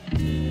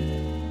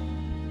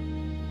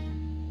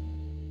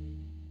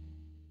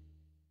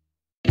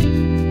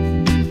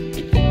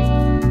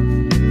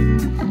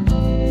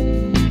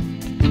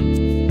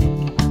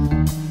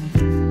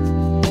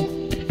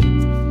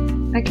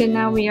 Okay,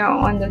 now we are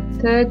on the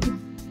third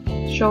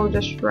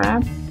shoulder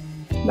strap,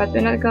 but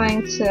we're not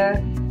going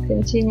to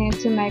continue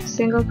to make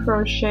single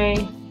crochet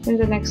in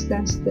the next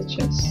 10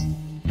 stitches.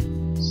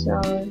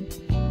 So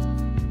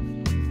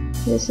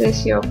this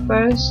is your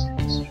first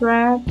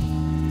strap,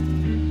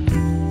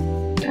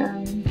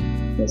 and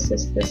this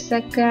is the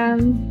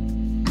second,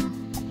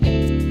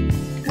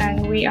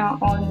 and we are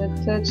on the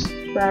third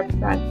strap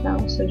right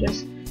now. So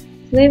just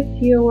flip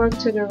your work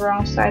to the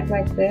wrong side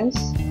like this.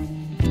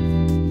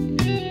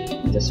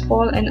 Just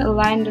fold and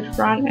align the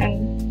front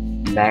and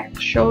back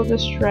shoulder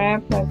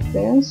strap like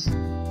this.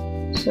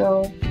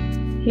 So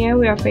here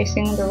we are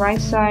facing the right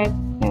side,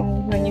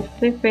 and when you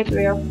flip it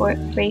we are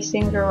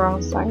facing the wrong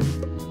side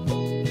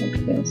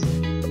like this.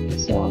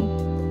 So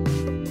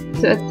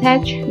to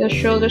attach the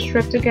shoulder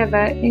strap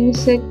together,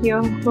 insert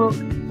your hook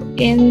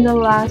in the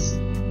last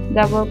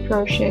double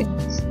crochet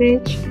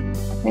stitch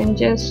and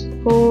just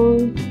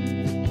pull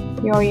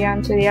your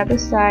yarn to the other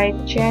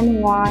side, chain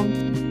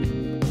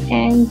 1,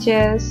 and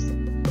just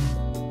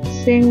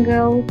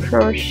single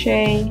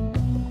crochet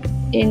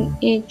in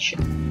each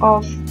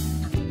of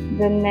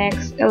the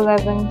next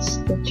 11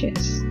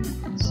 stitches.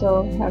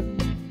 So have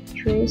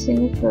 3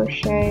 single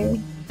crochet,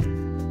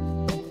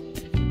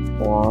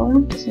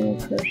 4 single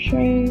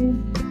crochet,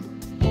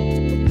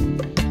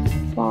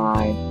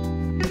 5,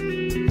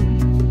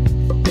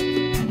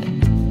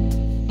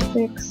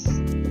 6,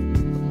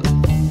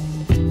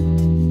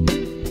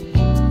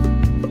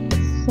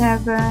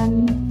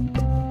 7,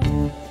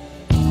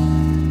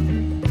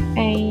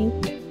 8,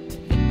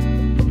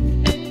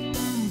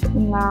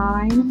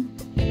 9,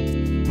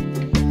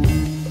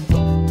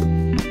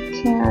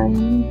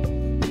 10,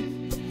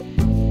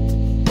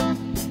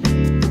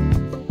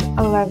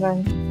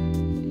 11,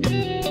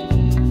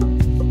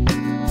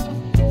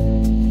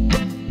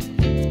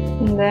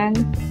 and then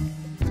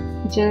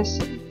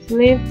just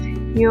flip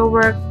your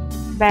work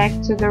back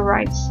to the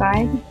right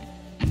side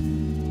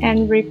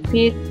and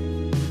repeat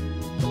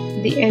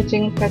the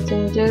edging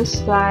pattern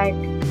just like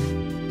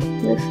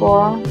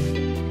before.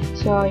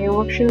 So your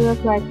work should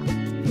look like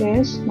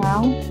this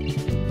now.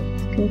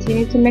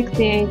 Continue to make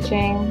the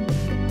edging.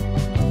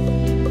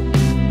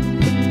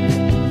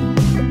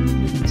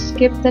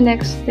 Skip the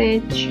next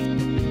stitch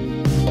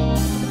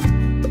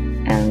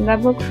and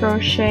double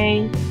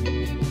crochet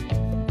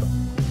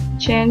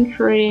chain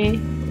 3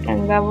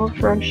 and double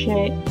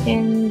crochet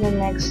in the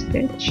next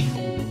stitch.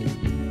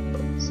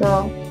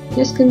 So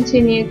just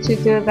continue to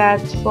do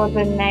that for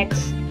the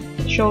next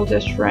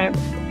shoulder strap.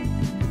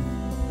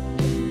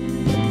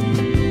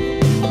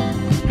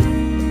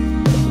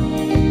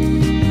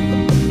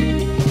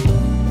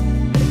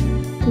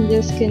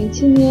 Just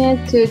continue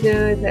to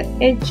do the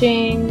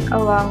edging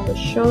along the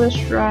shoulder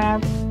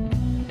strap,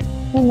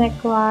 the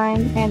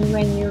neckline, and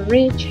when you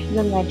reach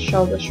the next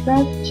shoulder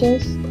strap,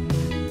 just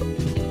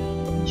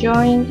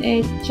join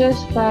it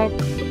just like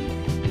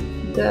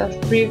the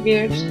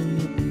previous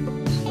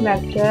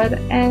method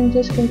and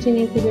just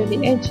continue to do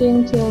the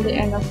edging till the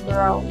end of the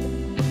row.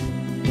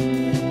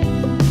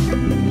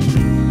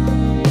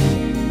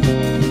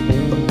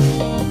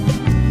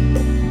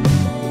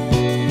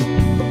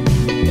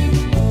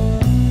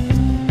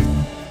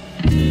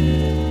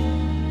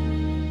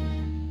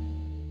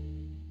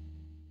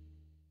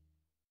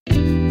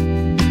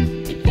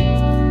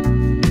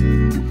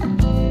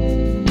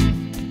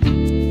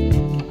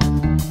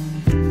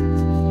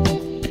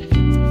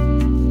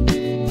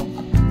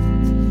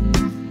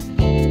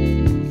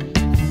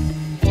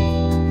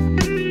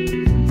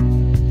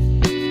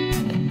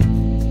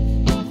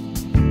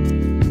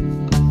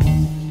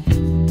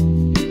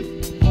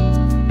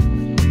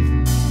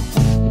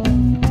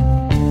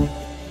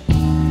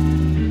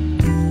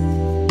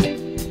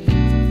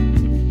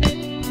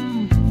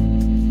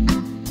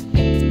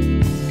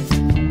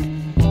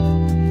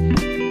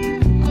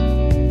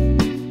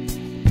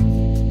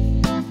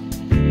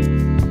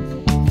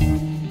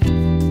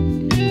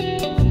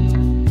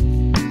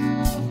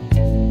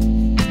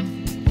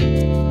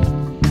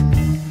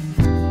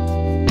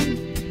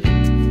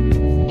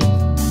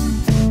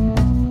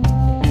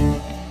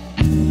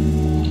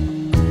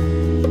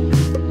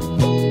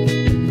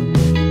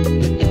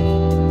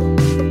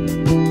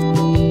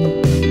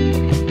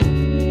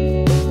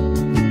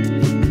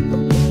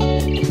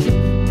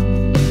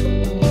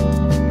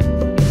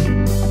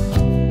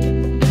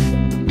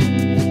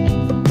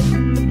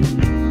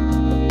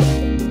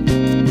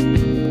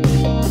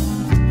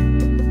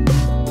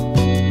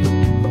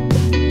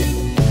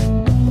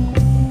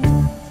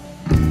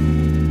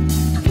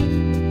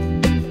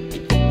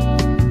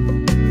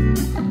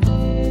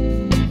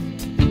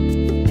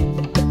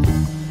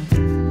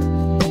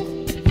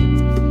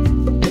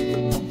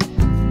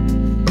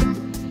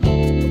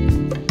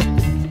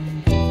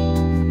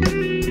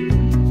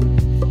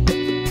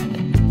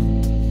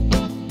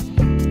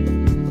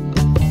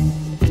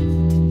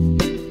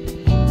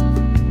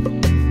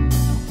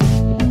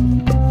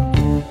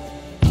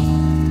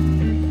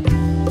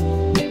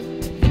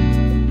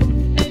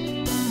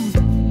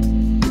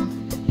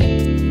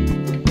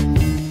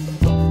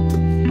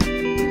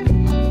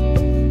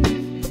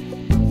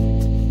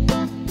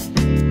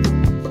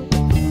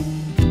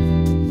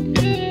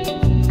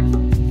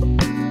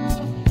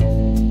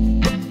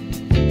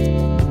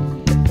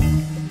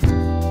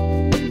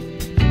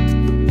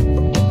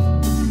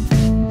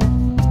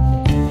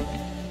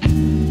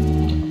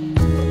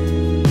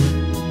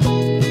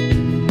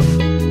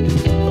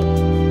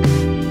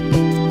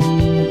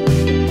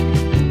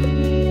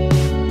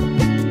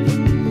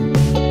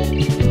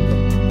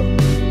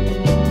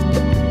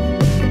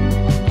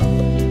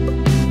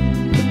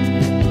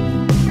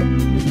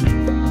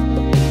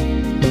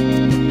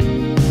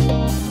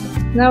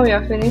 Now we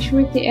are finished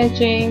with the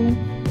edging.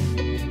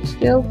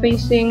 Still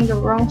facing the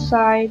wrong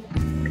side,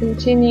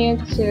 continue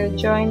to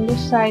join the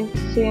side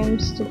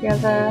seams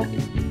together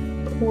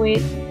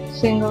with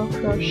single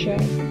crochet.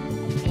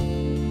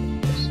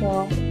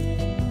 So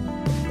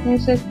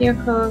insert your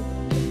hook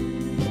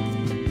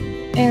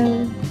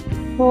and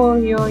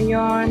pull your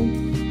yarn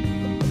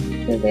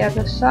to the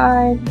other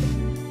side,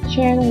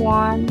 chain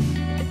 1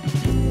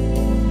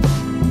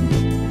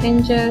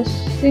 and just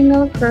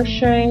single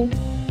crochet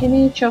in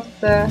each of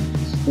the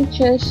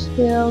stitches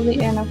till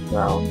the end of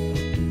row.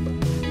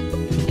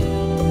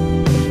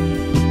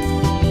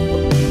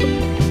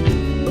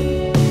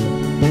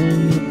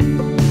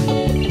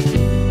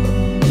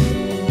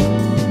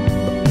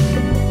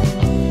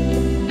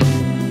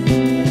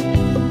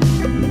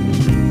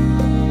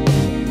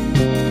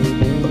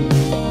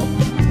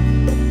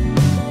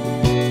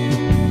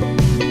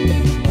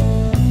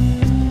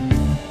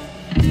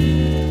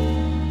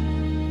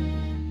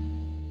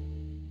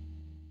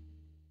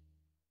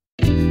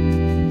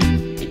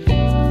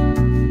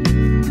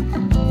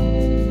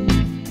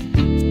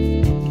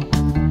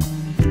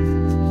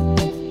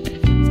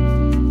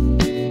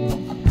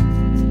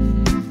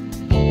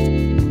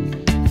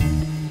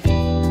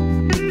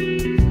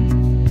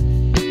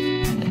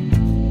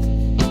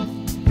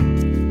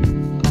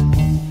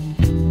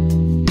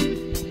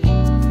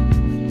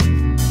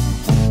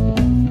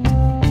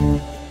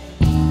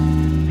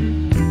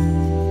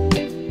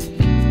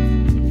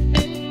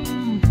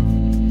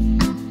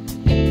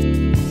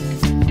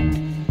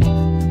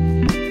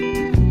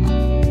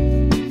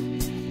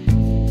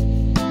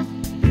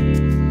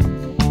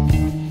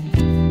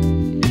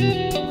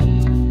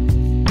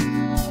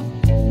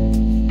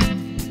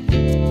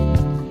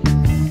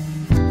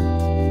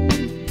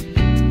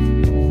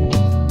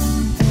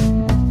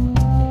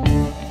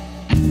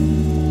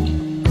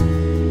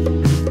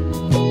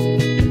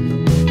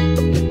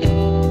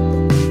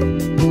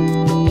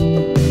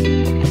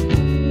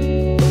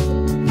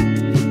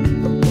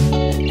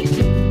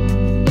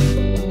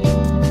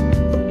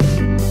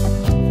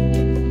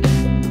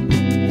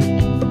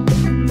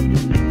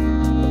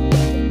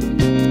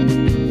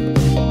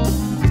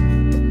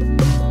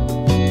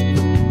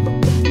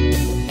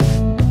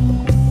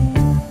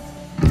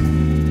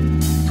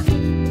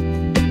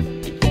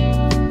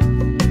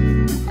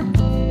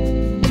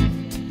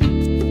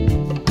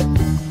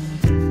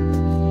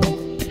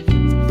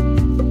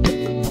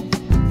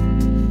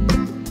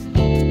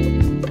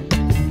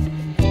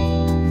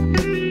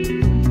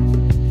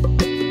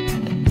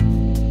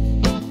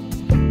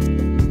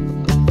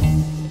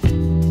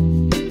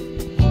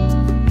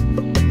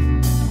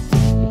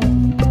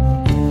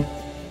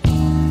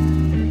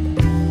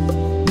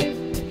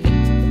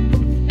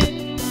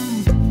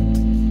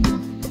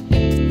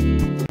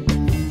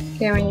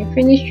 Okay, when you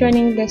finish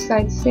joining the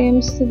side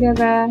seams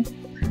together,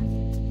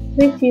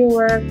 flip your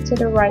work to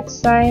the right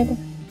side,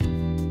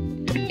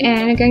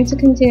 and you're going to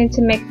continue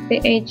to make the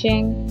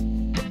edging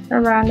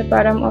around the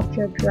bottom of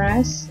your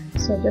dress.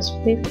 So just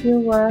flip your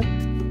work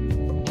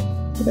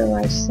to the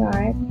right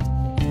side.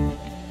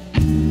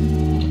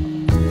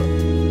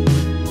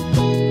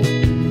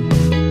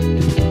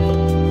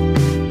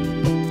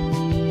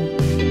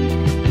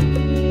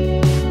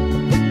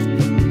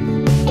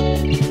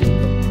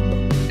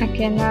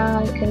 Okay,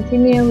 now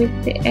continue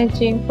with the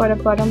edging for the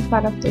bottom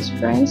part of this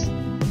dress.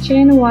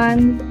 Chain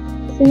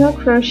 1, single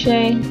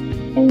crochet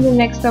in the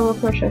next double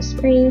crochet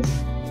space,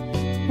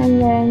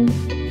 and then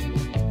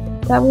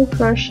double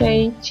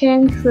crochet,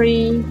 chain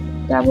 3,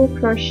 double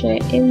crochet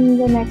in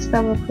the next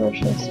double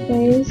crochet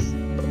space,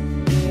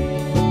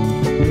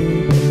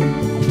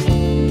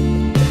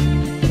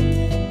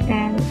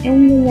 and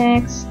in the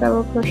next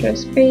double crochet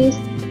space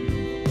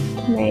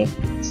make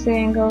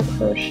single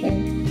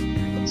crochet.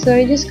 So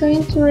you're just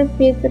going to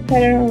repeat the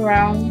pattern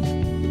around.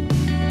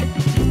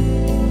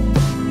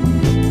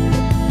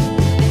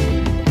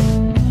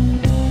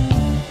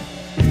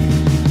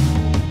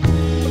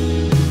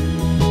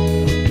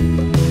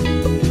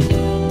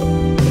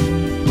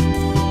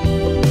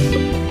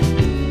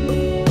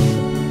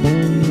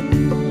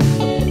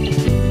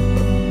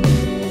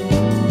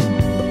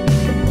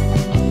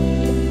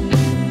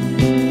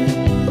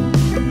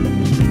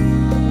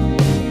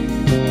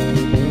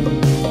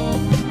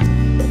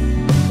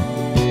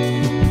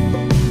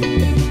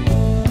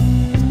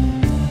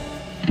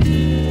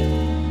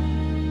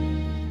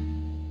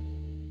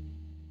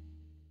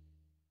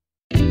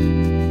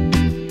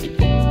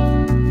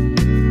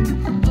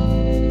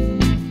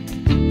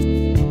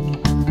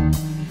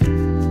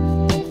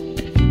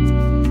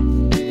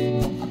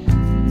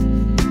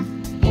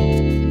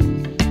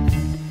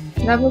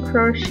 Double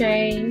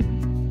crochet,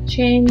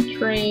 chain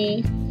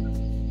 3,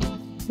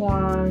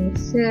 1,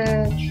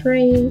 2,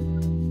 3,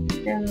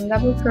 and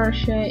double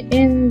crochet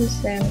in the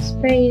same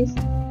space,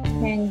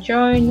 and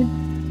join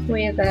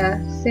with a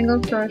single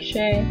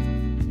crochet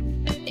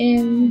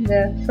in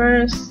the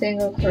first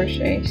single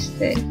crochet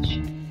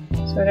stitch.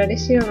 So that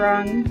is your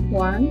round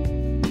 1.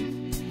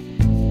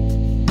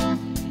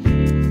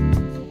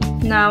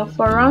 Now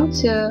for round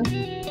 2,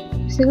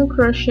 single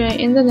crochet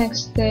in the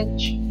next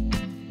stitch,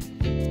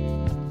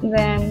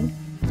 then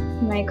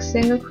make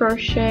single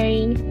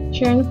crochet,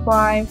 chain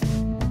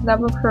 5,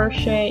 double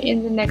crochet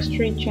in the next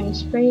 3 chain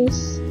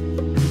space,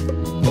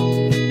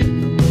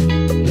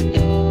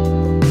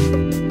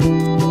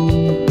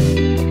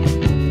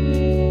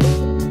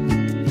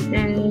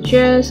 and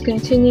just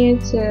continue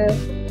to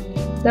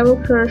double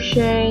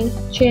crochet,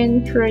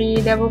 chain 3,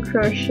 double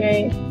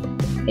crochet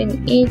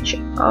in each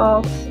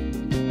of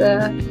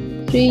the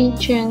 3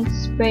 chain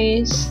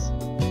space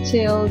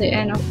till the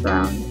end of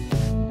round.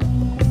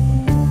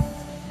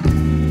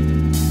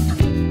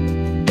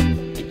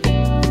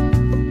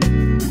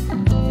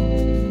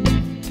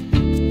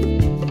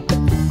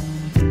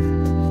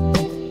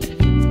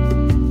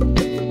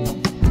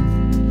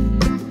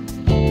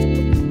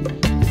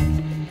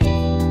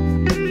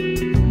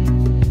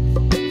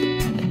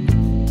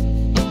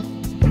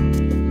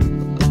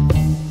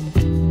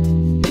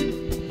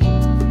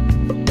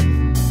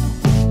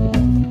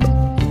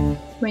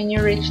 When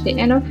you reach the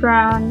end of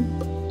round,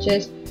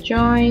 just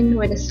join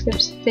with a slip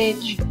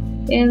stitch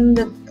in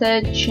the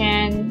 3rd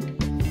chain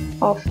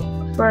of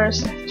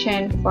first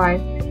chain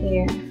 5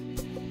 here.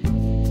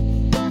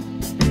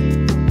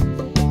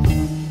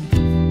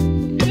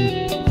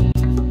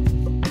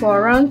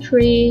 For round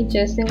 3,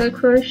 just single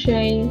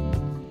crochet,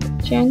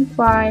 chain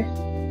 5,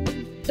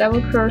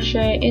 double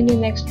crochet in the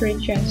next 3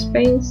 chain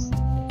space,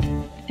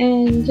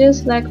 and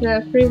just like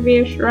the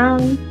previous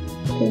round,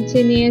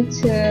 continue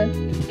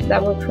to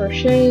double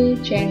crochet,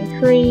 chain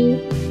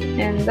 3,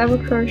 and double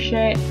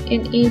crochet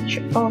in each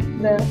of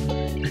the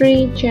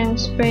 3 chain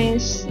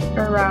space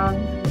around.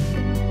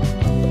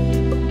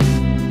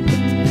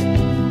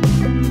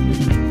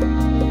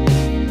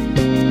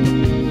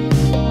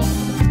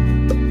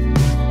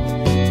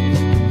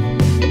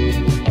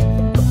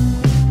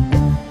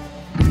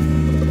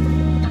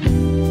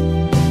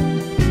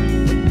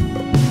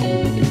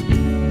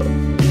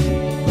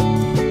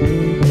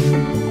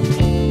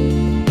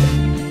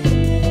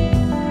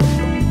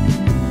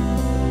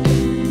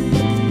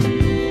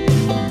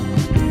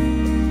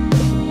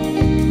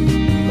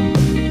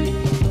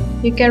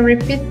 You can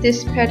repeat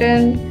this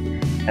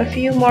pattern a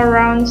few more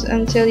rounds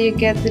until you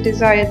get the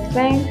desired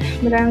length,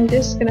 but I'm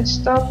just gonna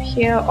stop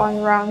here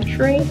on round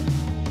 3.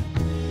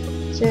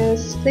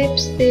 Just slip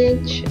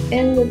stitch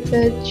in the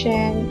 3rd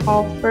chain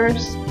of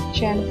first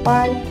chain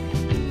 5,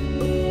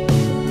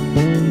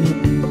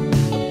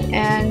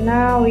 and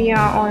now we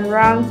are on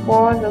round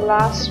 4, the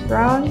last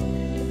round.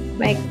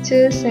 Make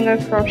 2 single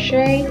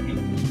crochet,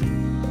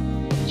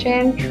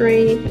 chain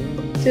 3,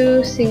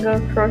 2 single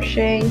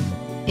crochet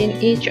in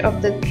each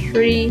of the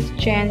 3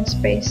 chain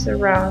space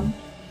around.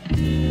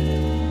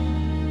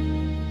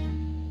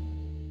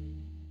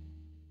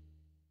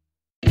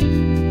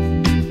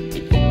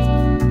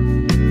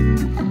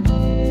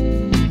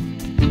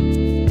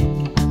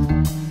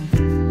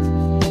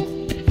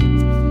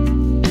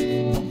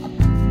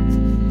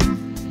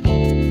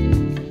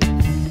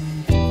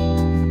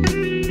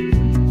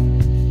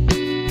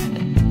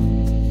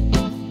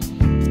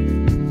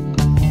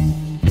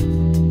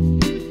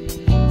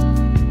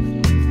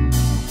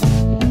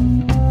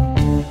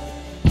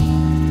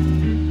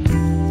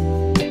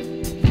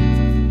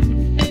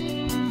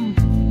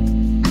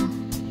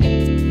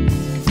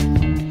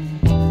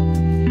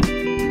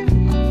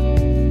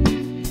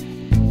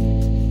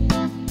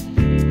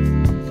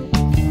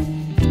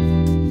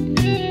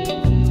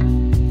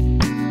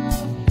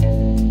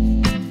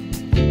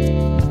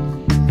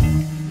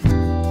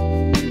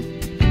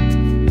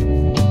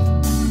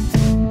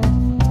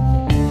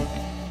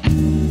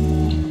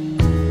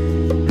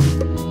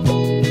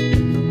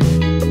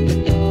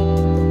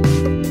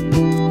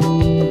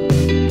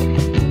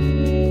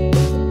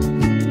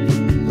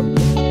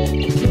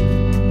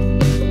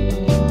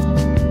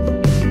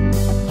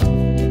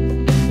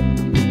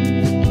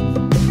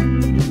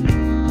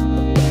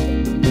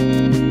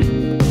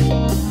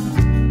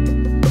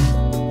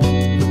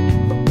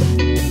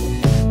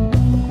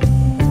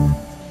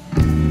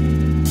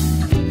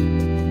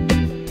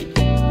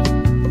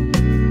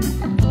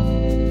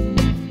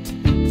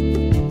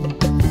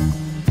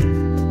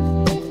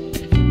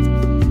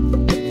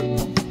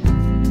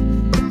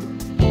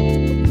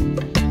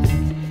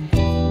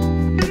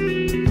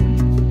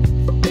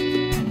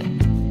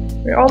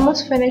 We're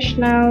almost finished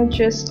now.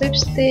 Just slip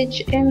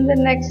stitch in the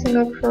next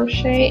single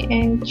crochet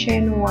and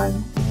chain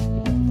 1.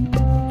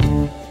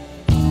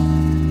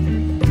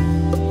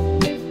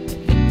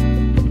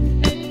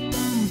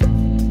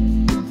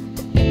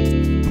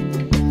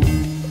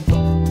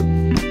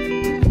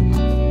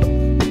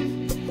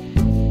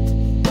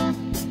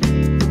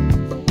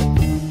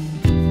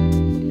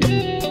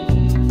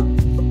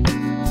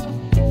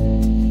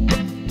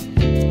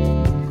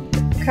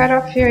 Cut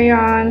off your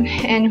yarn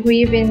and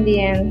weave in the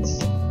ends.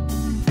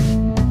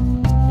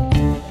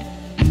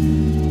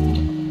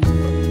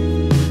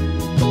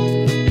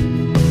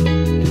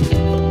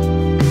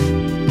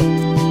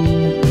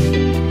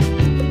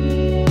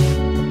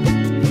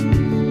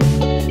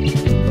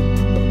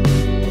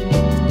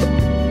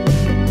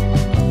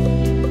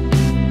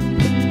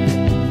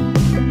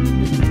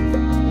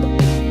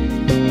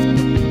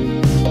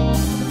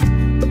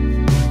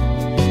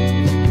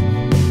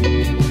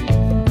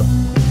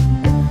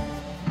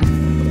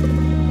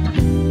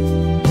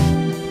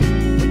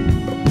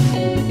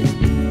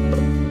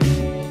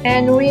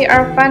 And we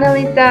are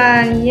finally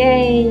done!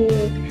 Yay!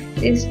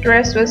 This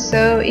dress was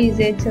so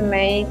easy to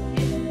make,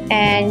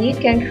 and you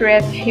can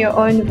create your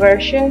own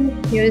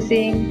version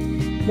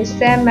using the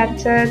same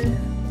method.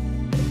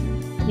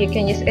 You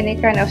can use any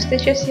kind of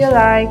stitches you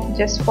like,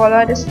 just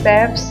follow the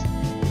steps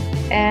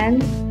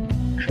and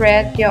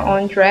create your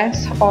own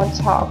dress or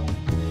top.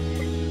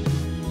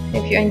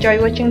 If you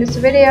enjoy watching this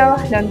video,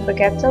 don't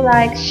forget to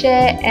like,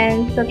 share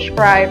and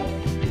subscribe.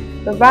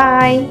 Bye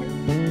bye!